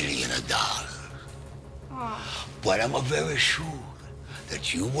 $2.5 million. Oh. But I'm very sure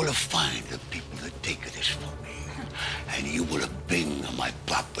that you will find the people that take this from me, and you will bring my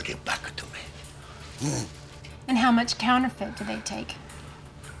property back to me. And how much counterfeit do they take?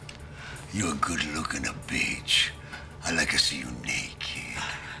 You're good looking a bitch. I like to see you naked.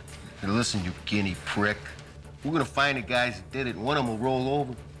 Hey, listen, you guinea prick. We're gonna find the guys that did it, and one of them will roll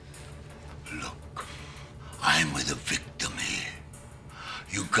over. Look, I'm with the victim here.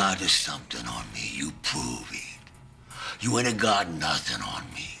 You got something on me, you prove it. You ain't got nothing on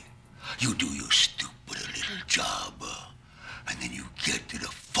me. You do your stupid little job, and then you get to the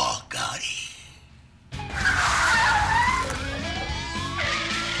fuck out of here.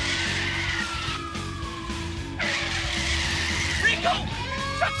 Rico!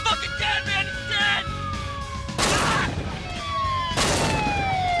 Chuck's fucking dead, man! He's dead!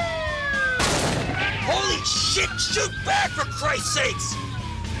 Shoot back, for Christ's sakes!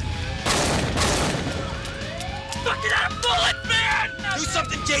 Fucking out of bullet, man! Do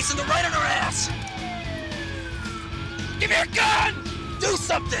something, Jason. They're right on our ass. Give me your gun! Do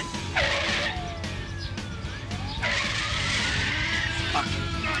something! Fuck!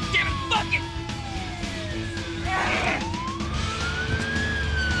 God damn it! Fuck it!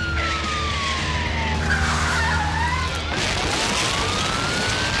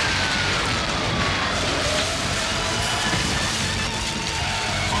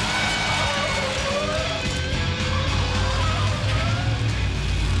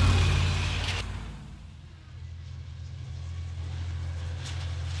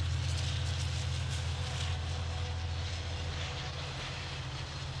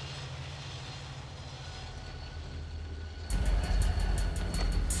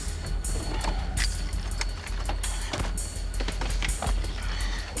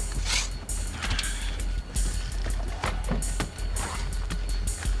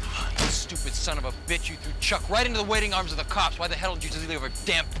 Son of a bitch, you threw Chuck right into the waiting arms of the cops. Why the hell did you just leave a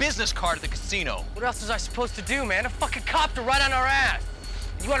damn business card at the casino? What else was I supposed to do, man? A fucking copter right on our ass.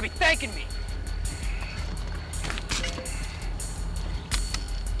 And you ought to be thanking me.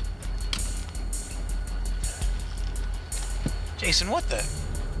 Jason, what the?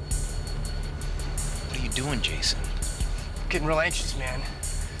 What are you doing, Jason? I'm getting real anxious, man.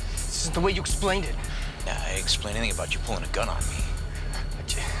 This isn't the way you explained it. Yeah, I explained anything about you pulling a gun on me.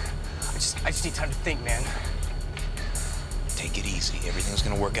 I just need time to think, man. Take it easy. Everything's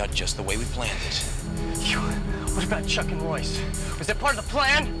gonna work out just the way we planned it. What about Chuck and Royce? Was that part of the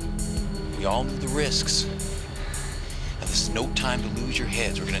plan? We all knew the risks. Now, this is no time to lose your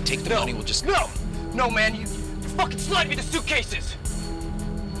heads. We're gonna take the money, we'll just... No, man, you fucking slide me the suitcases!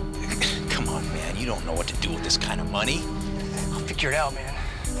 Come on, man, you don't know what to do with this kind of money. I'll figure it out, man.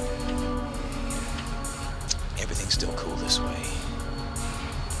 Everything's still cool this way.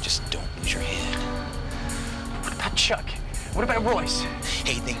 Just don't lose your head. What about Chuck? What about Royce?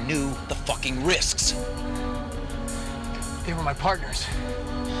 Hey, they knew the fucking risks. They were my partners.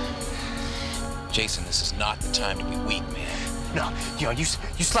 Jason, this is not the time to be weak, man. No, you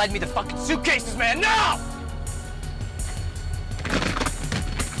slide me the fucking suitcases, man, now!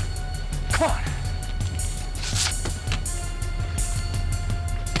 Come on.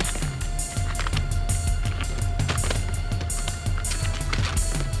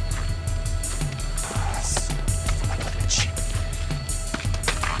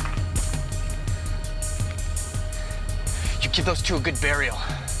 Give those two a good burial.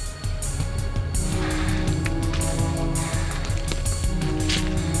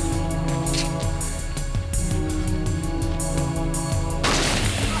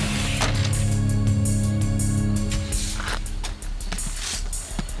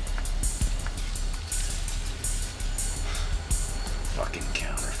 Fucking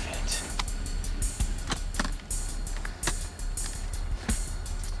counterfeit.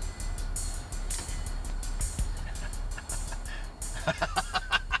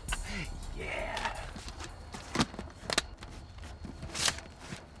 Yeah.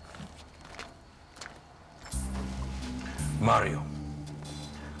 Mario,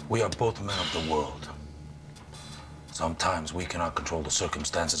 we are both men of the world. Sometimes we cannot control the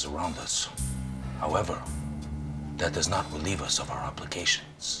circumstances around us. However, that does not relieve us of our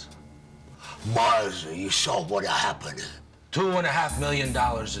obligations. Mars, you saw what happened. $2.5 million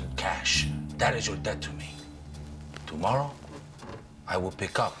in cash. That is your debt to me. Tomorrow, I will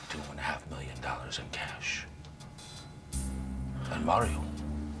pick up $2.5 million in cash. And Mario,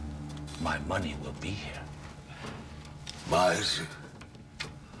 my money will be here. Mars,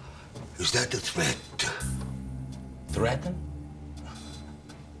 is that the threat? Threaten?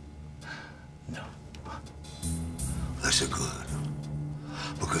 No. That's a good.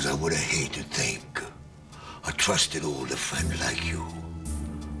 Because I would have hated to think a trusted older friend like you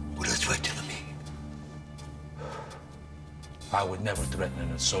would have threatened me. I would never threaten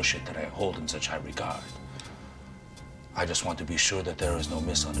an associate that I hold in such high regard. I just want to be sure that there is no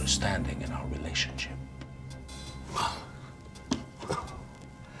misunderstanding in our relationship.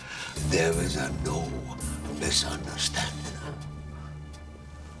 There is no misunderstanding.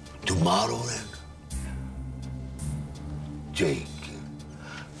 Tomorrow, then, Jake,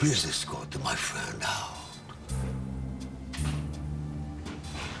 please escort my friend out.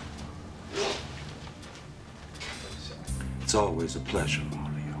 It's always a pleasure,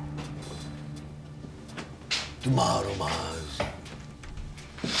 Mario. Tomorrow, Mars.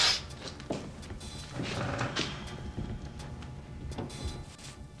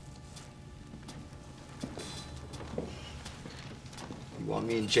 You want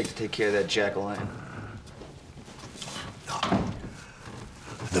me and Jake to take care of that jack-o'-lantern?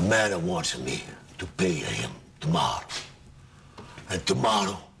 The man wants me to pay him tomorrow. And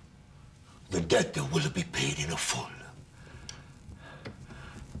tomorrow, the debt will be paid in full.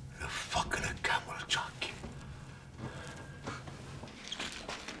 You're fucking a camel junkie.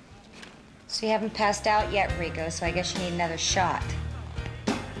 So you haven't passed out yet, Rico, so I guess you need another shot.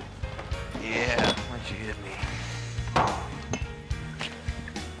 Yeah, why'd you hit me?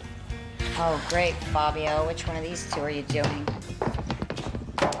 Oh, great, Fabio. Which one of these two are you doing?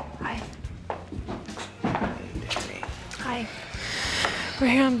 Hi. Hi. We're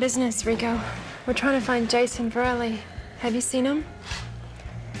here on business, Rico. We're trying to find Jason Varelli. Have you seen him?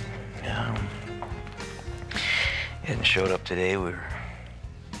 No. He hadn't showed up today. We were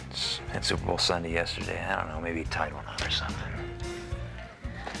at Super Bowl Sunday yesterday. I don't know, maybe he tied one on or something.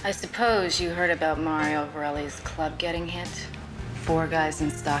 I suppose you heard about Mario Varelli's club getting hit? 4 guys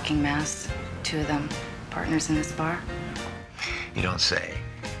in stocking masks, 2 of them partners in this bar. You don't say.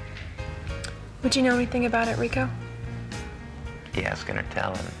 Would you know anything about it, Rico? You asking or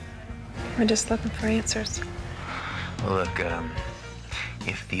telling? We're just looking for answers. Well, look,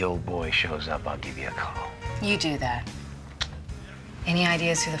 if the old boy shows up, I'll give you a call. You do that. Any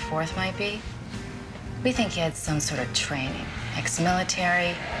ideas who the 4th might be? We think he had some sort of training.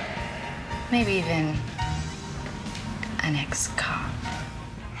 Ex-military, maybe even an ex-cop.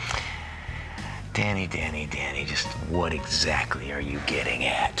 Danny, just what exactly are you getting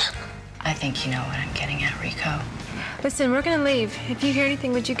at? I think you know what I'm getting at, Rico. Listen, we're gonna leave. If you hear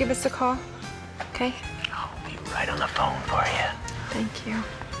anything, would you give us a call? Okay? I'll be right on the phone for you. Thank you.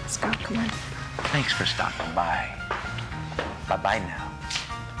 Let's go, come on. Thanks for stopping by. Bye-bye now.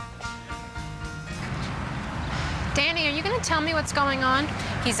 Danny, are you gonna tell me what's going on?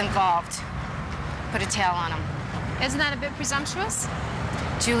 He's involved. Put a tail on him. Isn't that a bit presumptuous?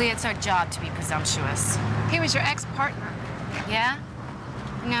 Julie, it's our job to be presumptuous. He was your ex-partner. Yeah?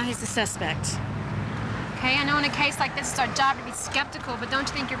 Now he's the suspect. Okay, I know in a case like this, it's our job to be skeptical, but don't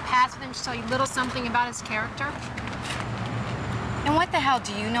you think your past with him should tell you little something about his character? And what the hell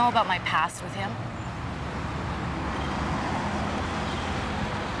do you know about my past with him?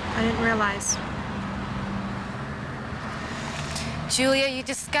 I didn't realize. Julia, you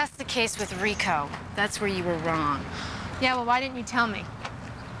discussed the case with Rico. That's where you were wrong. Yeah, well, why didn't you tell me?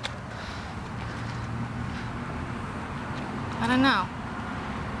 I don't know.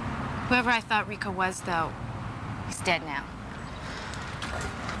 Whoever I thought Rico was, though, he's dead now.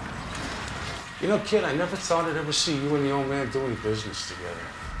 You know, kid, I never thought I'd ever see you and the old man doing business together.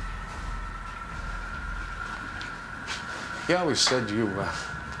 He always said you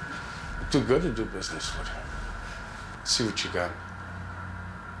too good to do business with. Let's see what you got.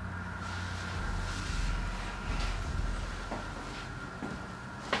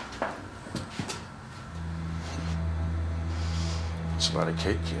 It's about a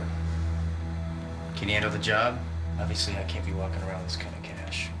cake, kid. Can you handle the job? Obviously, I can't be walking around with this kind of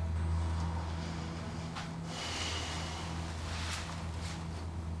cash.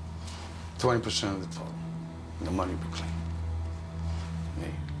 $20% of the total. And the money be clean.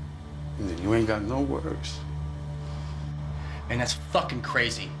 Hey, and then you ain't got no worries. Man, that's fucking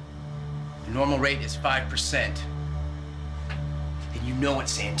crazy. The normal rate is 5%. And you know it,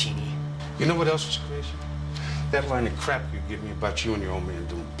 Santini. You know what else was crazy? That line of crap you give me about you and your old man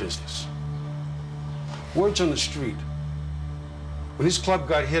doing business. Words on the street. When his club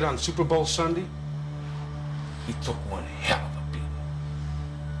got hit on Super Bowl Sunday, he took one hell of a beating.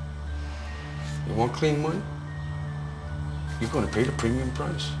 You want clean money? You're gonna pay the premium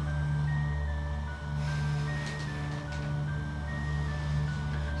price.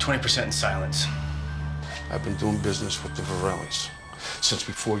 $20% in silence. I've been doing business with the Varellis since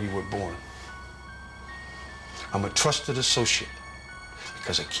before you were born. I'm a trusted associate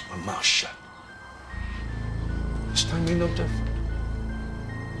because I keep my mouth shut. This time ain't no different.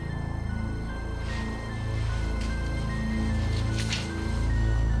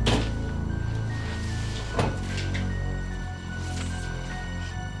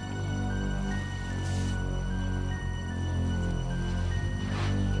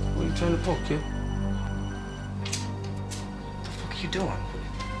 What are you trying to pull, kid? What the fuck are you doing?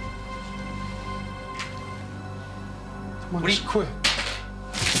 Money square.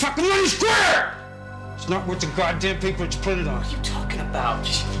 Fucking money square! It's not worth the goddamn paper it's printed on. What are you talking about?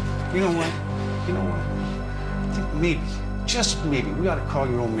 You know what? You know what? I think maybe, just maybe, we ought to call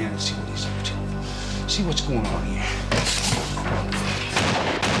your old man and see what he's up to. See what's going on here.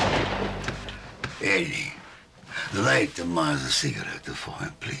 Eddie, light the Mars a cigarette for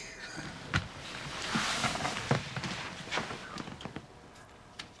him, please.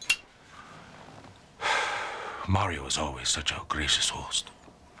 Mario is always such a gracious host.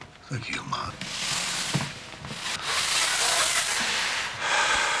 Thank you, Mark.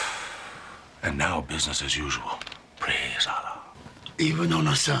 And now business as usual. Praise Allah. Even on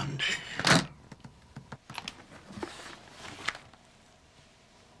a Sunday.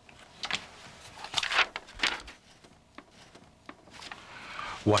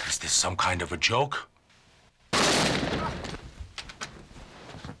 What is this, some kind of a joke?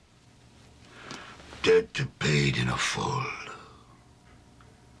 Dead to paid in a full.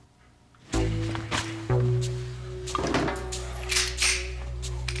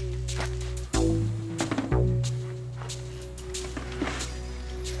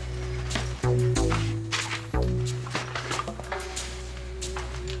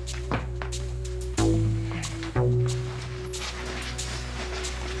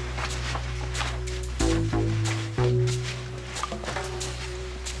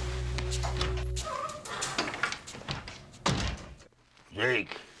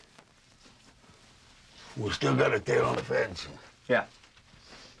 Jake, we still got a tail on the fence. Yeah.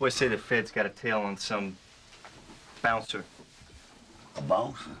 Boys say the Fed's got a tail on some bouncer. A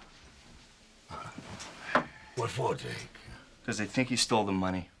bouncer? What for, Jake? Because they think he stole the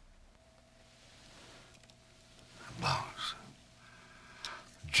money. A bouncer?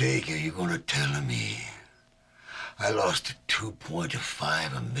 Jake, are you gonna tell me I lost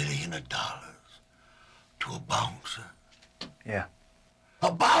 $2.5 million to a bouncer? Yeah.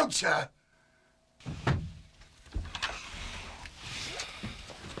 A bouncer?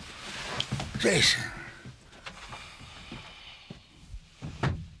 Jason.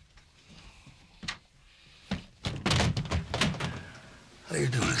 How you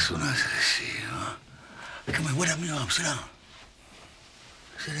doing? It's so nice to see you, huh? Come here, what happened to your arm? Sit down.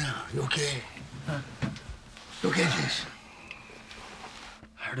 Sit down. You okay? Huh? You okay, Jason?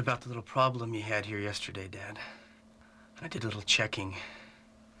 I heard about the little problem you had here yesterday, Dad. I did a little checking.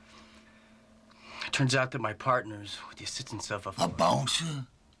 It turns out that my partner's with the assistance of a bouncer?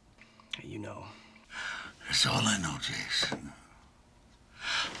 You know. That's all I know, Jason.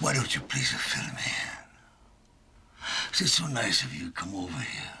 Why don't you please fill me in? It's so nice of you to come over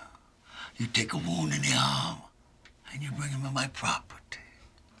here. You take a wound in the arm, and you bring him in my property.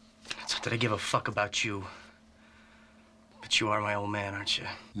 It's not that I give a fuck about you. But you are my old man, aren't you?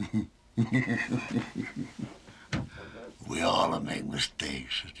 We all make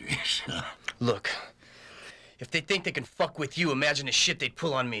mistakes, Jason. Look, if they think they can fuck with you, imagine the shit they'd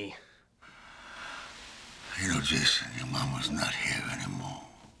pull on me. You know, Jason, your mama's not here anymore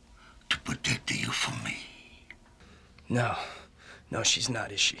to protect you from me. No, she's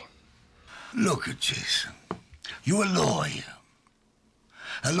not, is she? Look at Jason. You're a lawyer.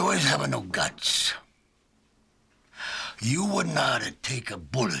 And lawyers have no guts. You would not take a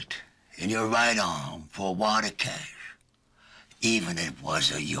bullet in your right arm for water cash, even if it was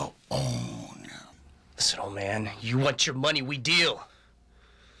your own. Listen, old man, you want your money, we deal.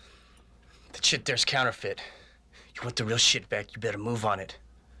 The shit there's counterfeit. You want the real shit back, you better move on it.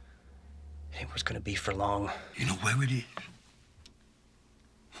 It ain't where it's gonna be for long. You know where it is?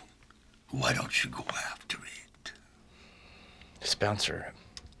 Why don't you go after it? This bouncer,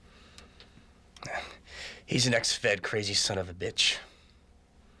 he's an ex-Fed crazy son of a bitch.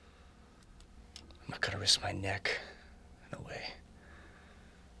 I'm not gonna risk my neck. No way.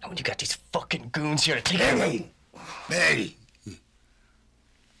 Not when you got these fucking goons here to take Betty! Betty!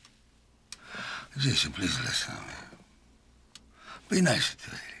 Jason, please listen to me. Be nice to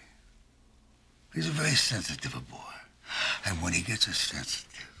Eddie. He's a very sensitive boy. And when he gets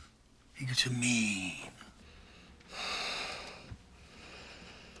sensitive, he gets mean.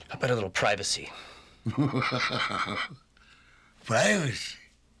 How about a little privacy? Privacy?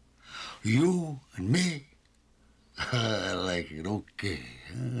 You and me? I like it. Okay.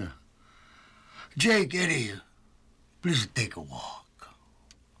 Jake, Eddie, please take a walk.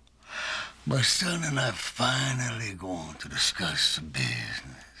 My son and I finally going to discuss the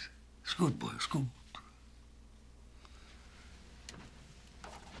business. It's good, boy. It's good.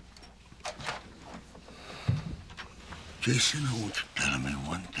 Jason, I want you to tell me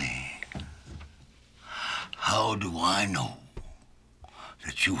one thing. How do I know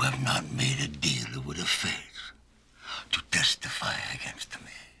that you have not made a deal with the feds to testify against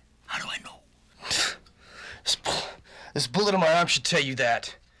me? How do I know? This bullet in my arm should tell you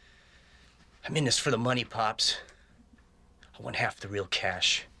that. I'm in this for the money, Pops. I want half the real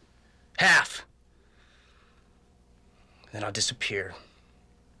cash. Half! Then I'll disappear.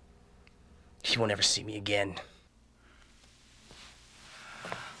 You won't ever see me again.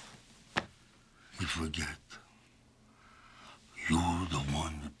 You forget. You're the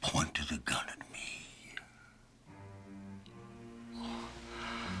one that pointed the gun at me.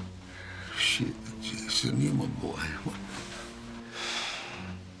 Shit, Jason, you're my boy.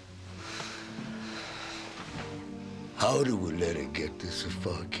 How do we let it get this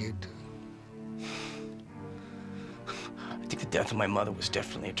far, kid? I think the death of my mother was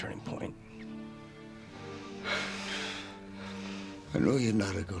definitely a turning point. I know you're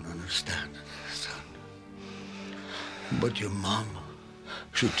not gonna understand, son. But your mama,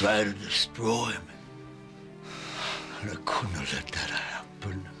 she tried to destroy me. And I couldn't have let that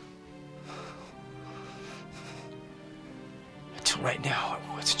happen. Until right now,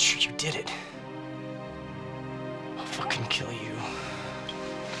 I wasn't sure you did it. I'll fucking kill you.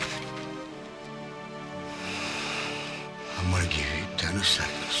 I'm gonna give you 10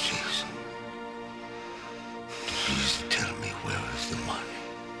 seconds, Jason. Please tell me where is the money.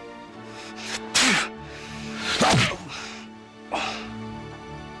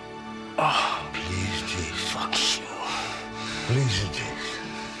 Please, Jason. Fuck you. Please, Jason.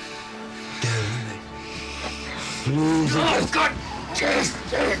 Tell me. Please, Oh, God.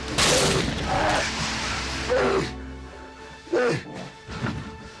 Jason.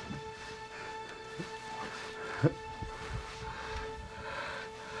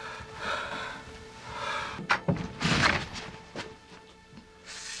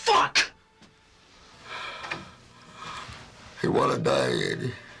 Fuck! You wanna die,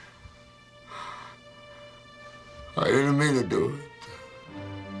 Eddie? I didn't mean to do it.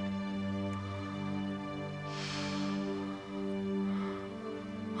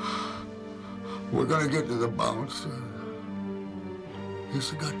 We're gonna get to the bouncer.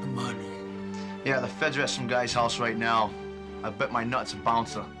 He's got the money. Yeah, the feds are at some guy's house right now. I bet my nuts a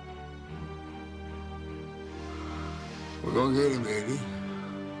bouncer. We're gonna get him, Eddie.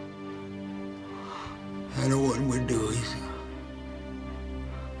 And when we do,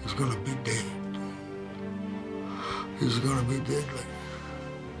 he's gonna be dead. He's gonna be dead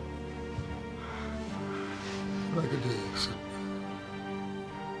like a Jason.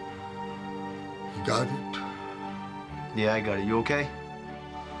 You got it? Yeah, I got it. You okay?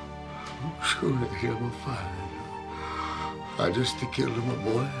 Sure, I'm fine. I just killed my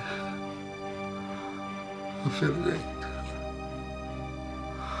boy. I feel great.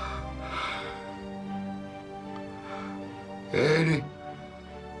 Eddie,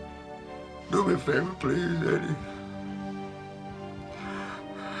 do me a favor, please, Eddie.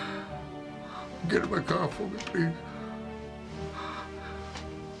 Get in my car for me, please.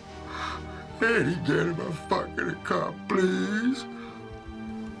 Eddie, get in my fucking car, please.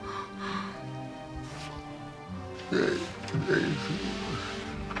 Hey, hey.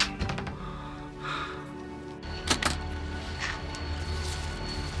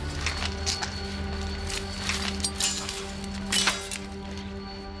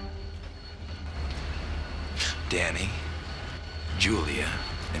 Danny, Julia,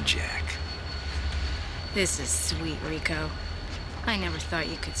 and Jack. This is sweet, Rico. I never thought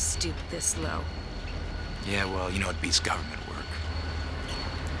you could stoop this low. Yeah, well, you know, it beats government work.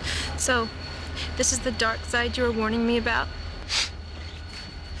 So, this is the dark side you were warning me about?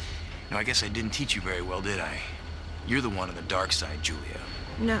 No, I guess I didn't teach you very well, did I? You're the one on the dark side, Julia.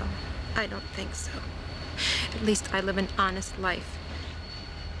 No, I don't think so. At least I live an honest life.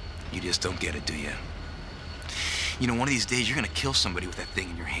 You just don't get it, do you? You know, one of these days you're gonna kill somebody with that thing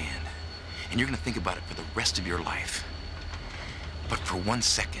in your hand. And you're gonna think about it for the rest of your life. But for 1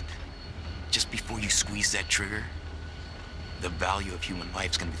 second, just before you squeeze that trigger, the value of human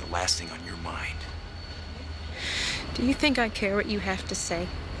life is gonna be the last thing on your mind. Do you think I care what you have to say?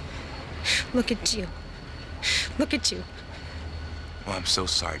 Look at you. Look at you. Well, I'm so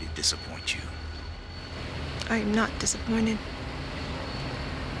sorry to disappoint you. I am not disappointed.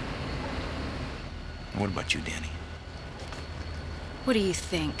 What about you, Danny? What do you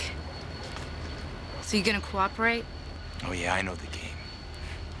think? So you gonna cooperate? Oh, yeah, I know the game.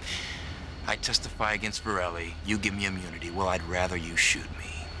 I testify against Varelli. You give me immunity. Well, I'd rather you shoot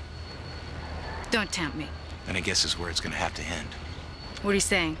me. Don't tempt me. And I guess is where it's gonna have to end. What are you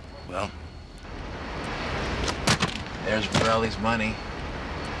saying? Well, there's Varelli's money.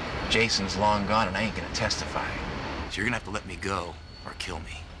 Jason's long gone, and I ain't gonna testify. So you're gonna have to let me go or kill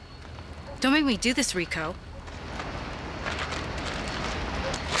me. Don't make me do this, Rico.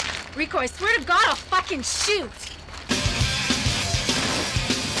 Rico, I swear to God, I'll fucking shoot!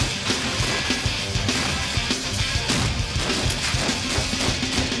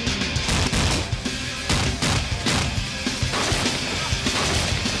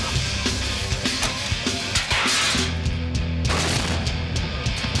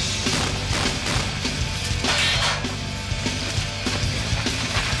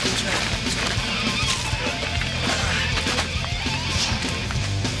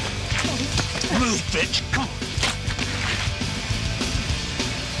 Move, bitch. Come on.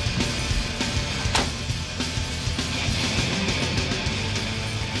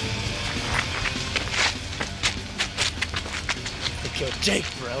 You killed Jake,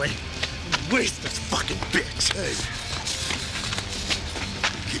 Borelli. Waste this fucking bitch. Hey.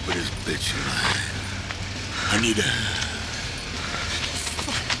 Keeping this bitch alive. I need a...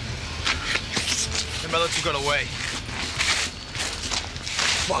 Remember, I let you got away.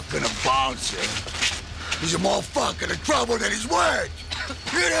 Fucking a bouncer. He's a more fucking trouble than his word.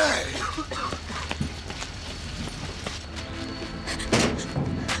 Get out!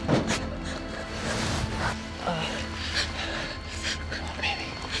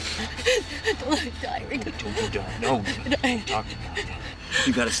 Don't let me die, Rico. Don't you die. No. Don't talk about it.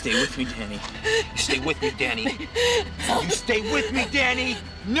 You gotta stay with me, Danny. You stay with me, Danny. You stay with me, Danny.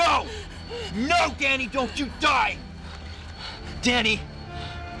 No! No, Danny, don't you die! Danny!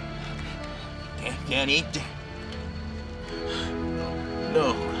 Danny?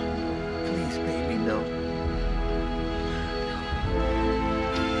 No. Please, baby, no.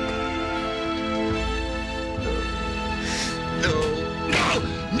 No!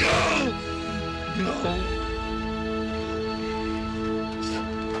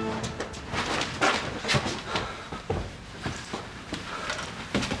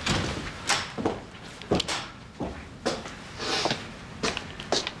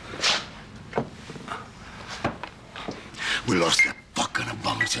 We lost that fucking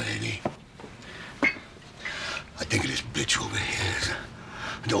bouncer, Eddie. I think this bitch over here is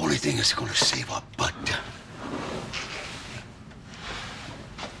the only thing that's gonna save our butt.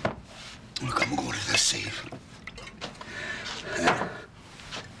 Look, I'm going to the safe.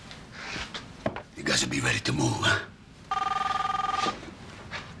 You guys will be ready to move, huh?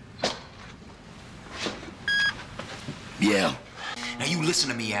 Yeah. Now you listen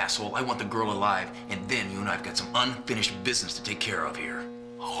to me, asshole. I want the girl alive, and then you and I've got some unfinished business to take care of here.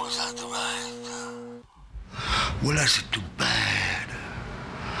 Oh, is that right? Well, that's too bad.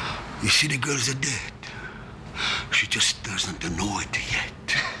 You see, the girls are dead. She just doesn't know it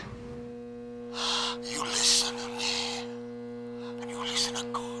yet. You listen to me, and you listen to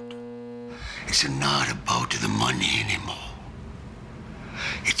good. It's not about the money anymore.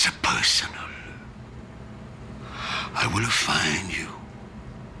 It's a personal. I will find you,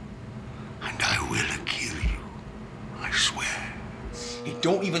 and I will kill you. I swear. Hey,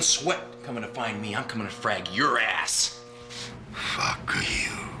 don't even sweat coming to find me. I'm coming to frag your ass. Fuck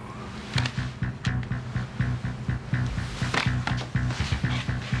you.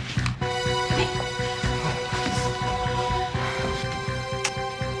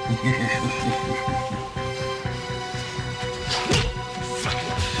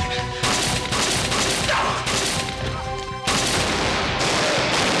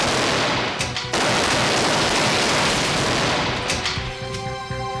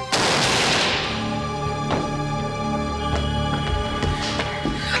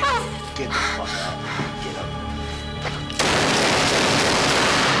 Get the fuck out. Get up.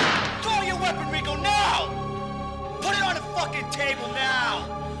 Throw your weapon, Rico, now! Put it on the fucking table now!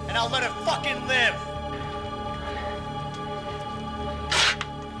 And I'll let it fucking live!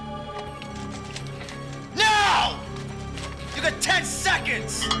 Now! You got 10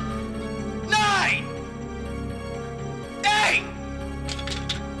 seconds! 9! 8!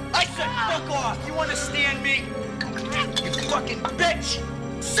 I said fuck off! You understand me? You fucking bitch!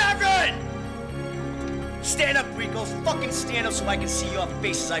 7! Stand up, Rico. Fucking stand up so I can see your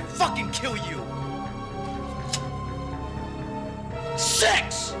face as I fucking kill you.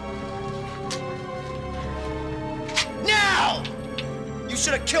 6! Now! You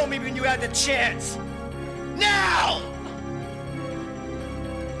should have killed me when you had the chance. Now!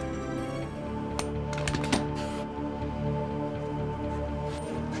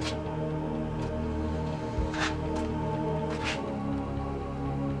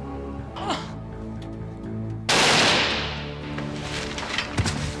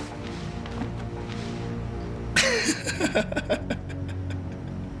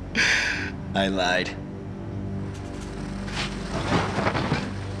 I lied.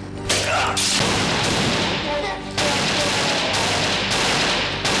 I'm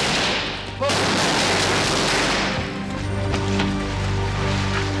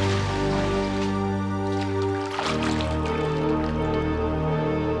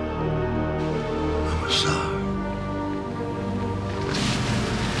sorry.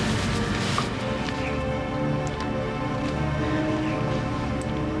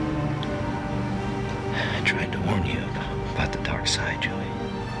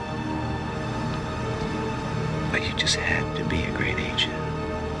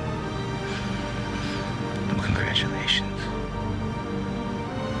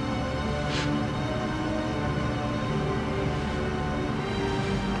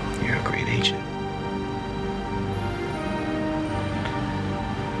 reach it.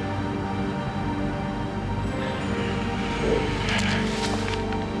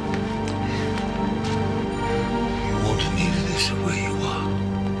 You wanted me to this where you are.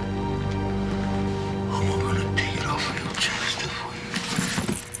 I'm not gonna take it off of your chest for you.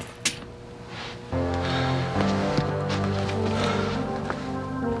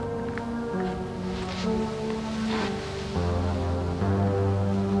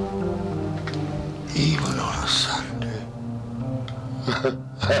 Even on a Sunday.